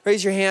Rodney.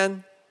 Raise your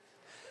hand.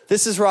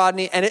 This is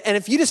Rodney. And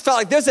if you just felt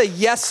like there's a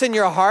yes in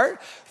your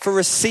heart for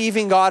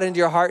receiving God into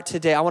your heart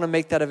today, I want to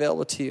make that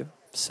available to you.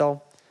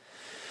 So,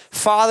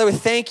 Father, we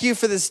thank you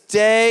for this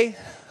day.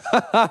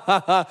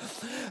 God,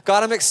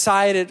 I'm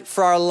excited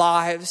for our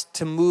lives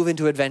to move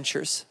into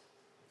adventures.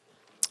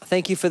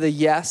 Thank you for the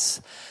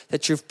yes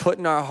that you've put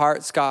in our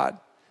hearts, God.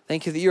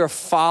 Thank you that you're a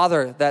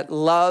father that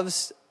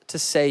loves to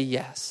say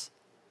yes.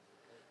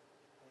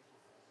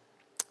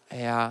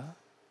 Yeah.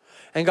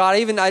 And God, I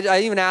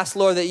even asked,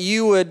 Lord,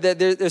 that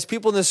there's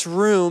people in this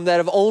room that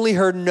have only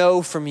heard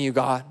no from you,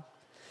 God.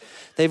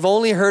 They've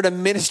only heard a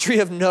ministry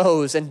of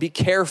no's and be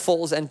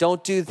carefuls and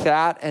don't do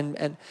that.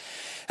 And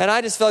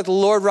I just feel like the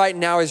Lord right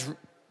now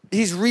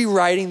he's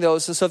rewriting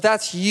those. And so if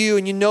that's you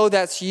and you know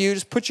that's you,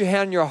 just put your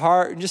hand on your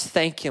heart and just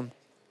thank him.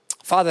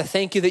 Father,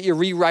 thank you that you're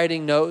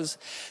rewriting no's,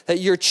 that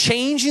you're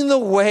changing the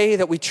way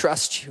that we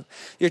trust you.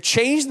 You're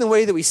changing the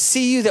way that we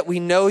see you, that we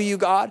know you,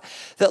 God.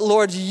 That,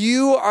 Lord,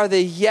 you are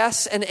the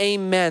yes and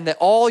amen, that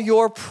all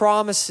your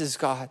promises,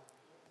 God,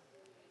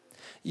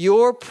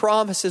 your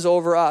promises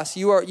over us,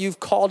 you've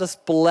called us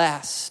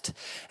blessed,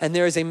 and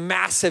there is a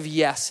massive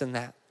yes in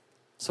that.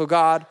 So,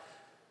 God,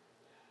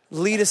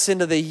 lead us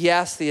into the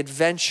yes, the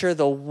adventure,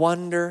 the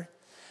wonder,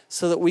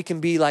 so that we can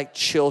be like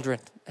children.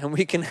 And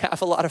we can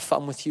have a lot of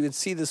fun with you and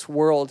see this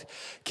world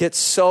get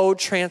so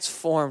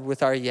transformed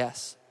with our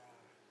yes.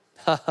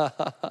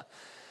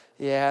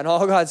 Yeah, and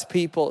all God's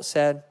people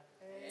said,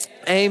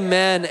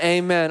 amen,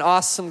 amen.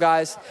 Awesome,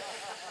 guys.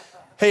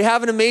 Hey,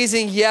 have an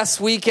amazing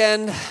yes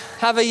weekend.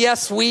 Have a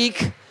yes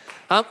week.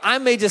 I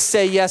may just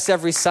say yes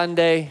every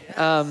Sunday.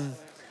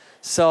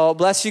 So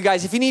bless you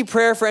guys. If you need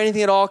prayer for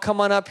anything at all,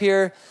 come on up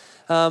here.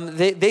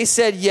 They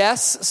said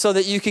yes so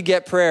that you could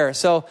get prayer.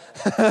 So,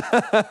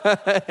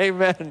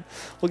 amen.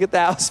 We'll get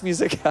the house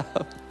music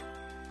up.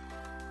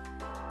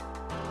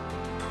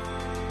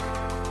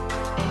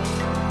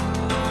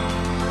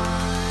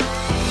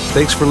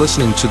 Thanks for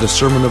listening to the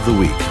Sermon of the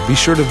Week. Be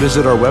sure to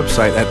visit our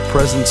website at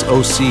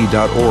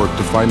presenceoc.org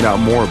to find out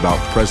more about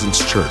Presence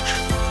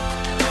Church.